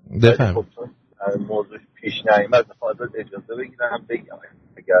 بفهم. خب چون موضوع پیش نیامد میخوام ازت اجازه بگیرم بگم.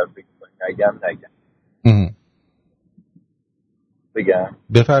 اگر بگم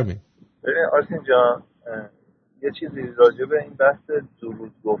بفرمایید. ببین آرتین جان، یه چیزی راجع به این بحث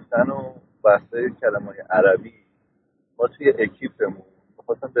درود گفتن و بحث کلمات عربی، ما توی اکیپمون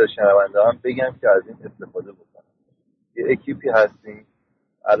می‌خواستم به شنونده هم بگم که از این استفاده بکنم. یه اکیپی هستیم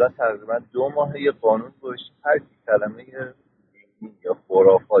الان تقریبا 2 ماه یه قانون گذاشتیم، هر کی کلمه دینی یا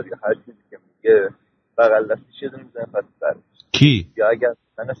خرافات یا هر چیزی که میگه بغل دستش یه دونه میزنه پس سرش. کی؟ یا اگر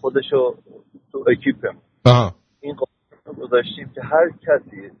من خودشو تو اکیپمون این قانون گذاشتیم که هر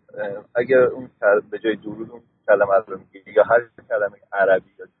کسی اگر اون به جای درود اون کلمه رو میگه یا هر کلمه عربی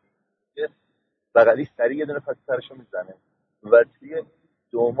یا دینی بغلی سری یه دونه پس سرشو میزنه و توی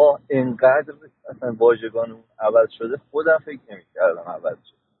 2 ماه اینقدر اصلا واژگان اون عوض شده خودم فکر نمی‌کردم عوض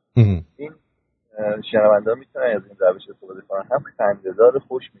شد. این شنونده ها میتونن از این روش استفاده کنن، هم خنده‌دار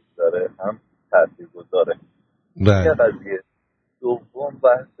خوش می‌گذاره هم تاثیرگذاره. این قضیه دوم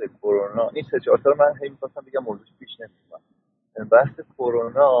بحث کرونا، این 3-4 تا من هی می‌خواستم بگم موضوعش پیش نمیاد. بحث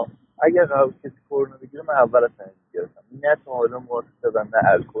کرونا اگر قرار کسی کرونا بگیره من اول از همه گرفتم، نه تا حالا ماسک زدم نه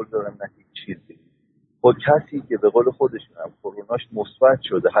الکل زدم نه هیچ چیزی. با کسی که به قول خودشون هم کروناش مثبت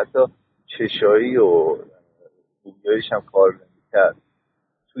شده، حتی چشایی و بویایش هم کار نمی‌کرد،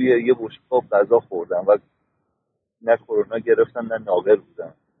 توی یه بشقاب غذا خوردم و نه کرونا گرفتم نه ناقل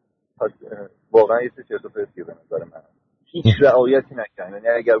بودم. پس واقعا یه چرت و پرتیه به نظر من، هیچ رعایتی نکردن. یعنی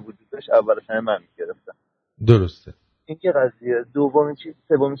اگر وجود داشت اول از همه من می‌گرفتم. درسته. این که قضیه.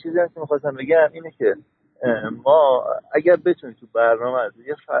 سومین چیزی که می‌خواستم بگم اینه که ما اگر بتونیم تو برنامه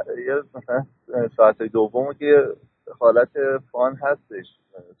یه مثلا ساعت‌های دومو که حالت فان هستش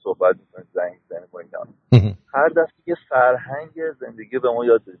صحبت می‌کنیم، زنگ می‌زنیم با اینا، هر دفعه یه فرهنگ زندگی به ما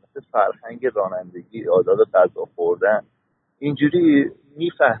یاد بدیم، مثل فرهنگ رانندگی، عادات غذا خوردن. اینجوری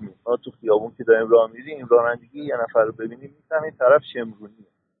میفهمیم ما تو خیابون که داریم راه میریم، رانندگی یه نفر رو ببینیم میفهمیم طرف شمرونیه،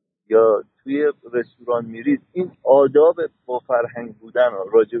 یا توی رستوران میرید این آداب با فرهنگ بودن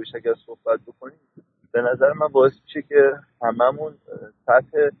راجبش اگر صحبت بکنیم به نظر من باعث میشه که هممون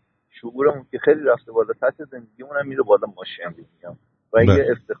سطح شعورمون که خیلی رفته بالا، سطح زندگیمون هم میره بالا، ما شمرونیم و یه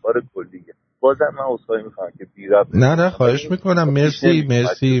افتخار کلیه. بازم من عذرخواهی میکنم که بی ربط. نه خواهش میکنم. مرسی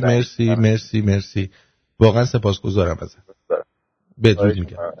واقعا سپاسگزارم ازت. بدرود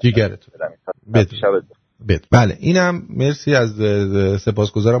میگم جیگرتون. بله اینم مرسی، از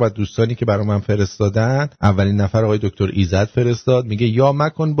سپاسگزارم از دوستانی که برای من فرستادن. اولین نفر آقای دکتر ایزد فرستاد، میگه یا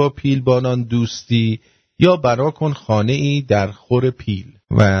مکن با پیلبانان دوستی یا برا کن خانه ای در خور پیل.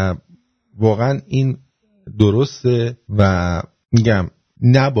 و واقعا این درسته و میگم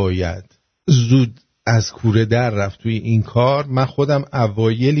نباید زود از کوره در رفت توی این کار. من خودم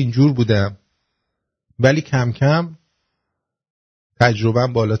اوایل اینجور بودم ولی کم کم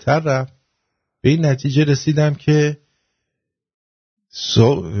تجربه‌ام بالاتر رفت، به این نتیجه رسیدم که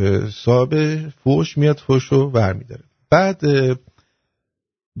صاحب فوش میاد فوشو ور میداره. بعد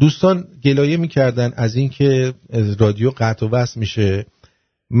دوستان گلایه میکردن از این که رادیو قطع و وصل میشه.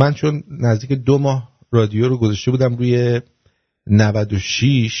 من چون نزدیک 2 ماه رادیو رو گذاشته بودم روی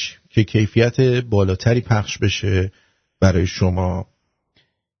 96 که کیفیت بالاتری پخش بشه برای شما،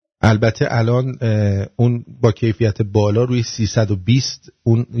 البته الان اون با کیفیت بالا روی 320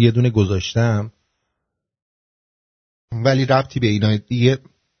 اون یه دونه گذاشتم، ولی ربطی به اینا دیگه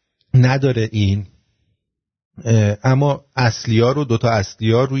نداره این. اما اصلی ها رو 2 تا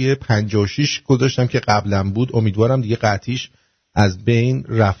اصلی ها روی 56 گذاشتم که قبلا بود. امیدوارم دیگه قطعیش از بین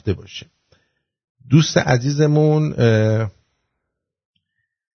رفته باشه. دوست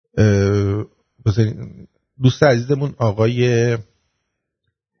عزیزمون آقای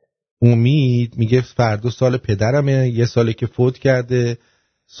امید میگه فردا سال پدرمه، 1 ساله که فوت کرده.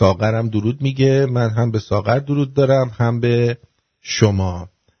 ساغرم درود میگه. من هم به ساغر درود دارم هم به شما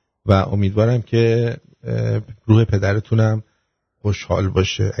و امیدوارم که روح پدرتونم خوشحال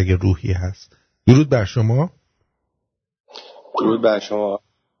باشه اگه روحی هست. درود بر شما. درود بر شما.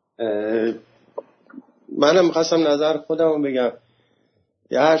 منم میخواستم نظر خودم بگم.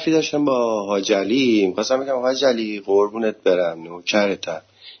 یه حرفی داشتم با حاج علی، میخواستم بگم حاج علی قربونت برم، نوکرتم.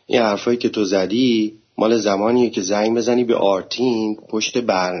 این حرفایی که تو زدی مال زمانیه که زنگ بزنی به آرتین پشت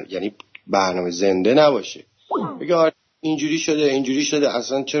یعنی برنامه زنده نباشه، بگه آرتین اینجوری شده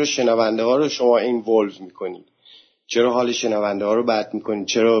اصلا چرا شنونده ها رو شما اینوالو میکنید، چرا حال شنونده ها رو بد میکنید،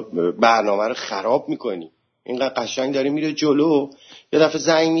 چرا برنامه رو خراب میکنید، اینقدر قشنگ داری میره جلو، یه دفعه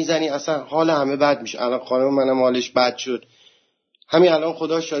زنگ میزنی اصلا حال همه بد میشه. الان خانم منم حالش بد شد، همین الان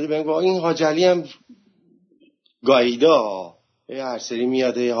خدا شاده بهم گفت این حاج علی هم گاییدا هر سری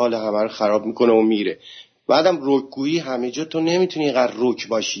میاد حال همه رو خراب میکنه و میره. بعدم رکگویی همه جا تو نمیتونی اینقدر رک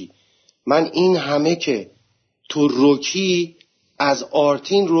باشی. من این همه که تو رکی از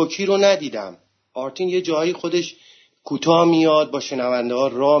آرتین رکی رو ندیدم. آرتین یه جایی خودش کوتاه میاد با شنونده ها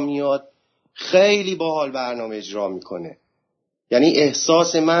راه میاد، خیلی باحال برنامه اجرا میکنه. یعنی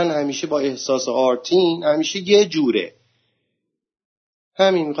احساس من همیشه با احساس آرتین همیشه یه جوره.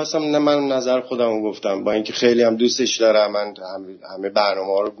 همین میخواستم من نظر خودم گفتم، با اینکه خیلی هم دوستش دارم، من همه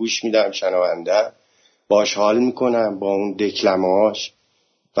برنامه ها رو گوش میدم، شنونده باش حال میکنم با اون دکلمه‌هاش،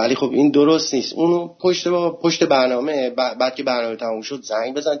 ولی خب این درست نیست. اونو پشت برنامه بعد که برنامه تموم شد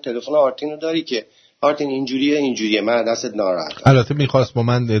زنگ بزن تلفن آرتین رو داری که آرتین اینجوریه من دستت ناراحت. البته میخواست با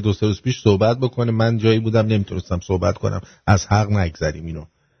من 2-3 روز پیش صحبت بکنه، من جایی بودم نمیتونستم صحبت کنم، از حق نگذریم اینو.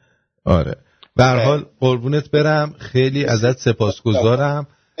 آره به هر حال قربونت برم، خیلی ازت سپاسگزارم.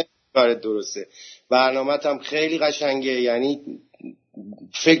 کارت درسته، برنامه‌ت هم خیلی قشنگه، یعنی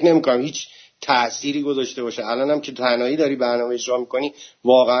فکر نمی‌کنم هیچ تأثیری گذاشته باشه. الانم که تنهایی داری برنامه اجرا می‌کنی،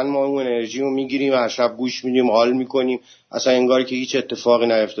 واقعا ما اون انرژی رو می‌گیریم، هر شب گوش میدیم، حال می‌کنیم، اصلا انگار که هیچ اتفاقی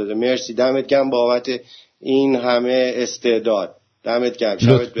نیفتاده. مرسی، دمت گرم بابت این همه استعداد. دمت گرم،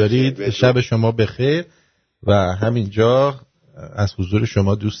 شبت بخیر. شب شما بخیر. و همینجا از حضور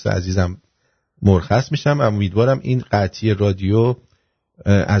شما دوست عزیزم مرخص میشم. امیدوارم این قطعی رادیو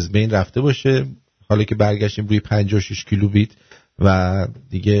از بین رفته باشه، حالا که برگشتیم روی 56 کیلوبیت و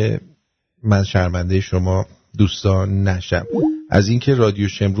دیگه من شرمنده شما دوستان نشم. از اینکه رادیو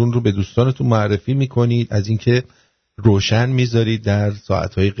شمرون رو به دوستانتون معرفی میکنید، از اینکه روشن میذارید در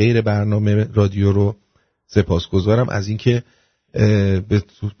ساعتهای غیر برنامه رادیو رو سپاسگزارم. از اینکه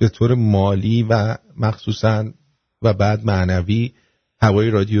به طور مالی و مخصوصا و بعد معنوی هوای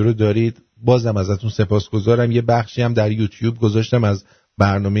رادیو رو دارید. بازم ازتون سپاسگزارم. یه بخشی هم در یوتیوب گذاشتم از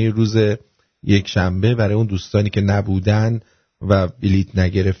برنامه روز یک شنبه برای اون دوستانی که نبودن و بلیت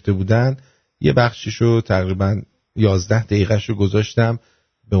نگرفته بودن. یه بخشیشو تقریبا 11 دقیقه‌شو گذاشتم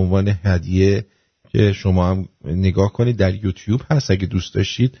به عنوان هدیه که شما هم نگاه کنید. در یوتیوب هست، اگه دوست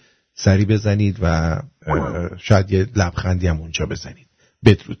داشتید سری بزنید و شاید یه لبخندی هم اونجا بزنید.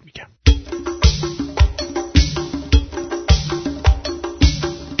 بدرود میگم.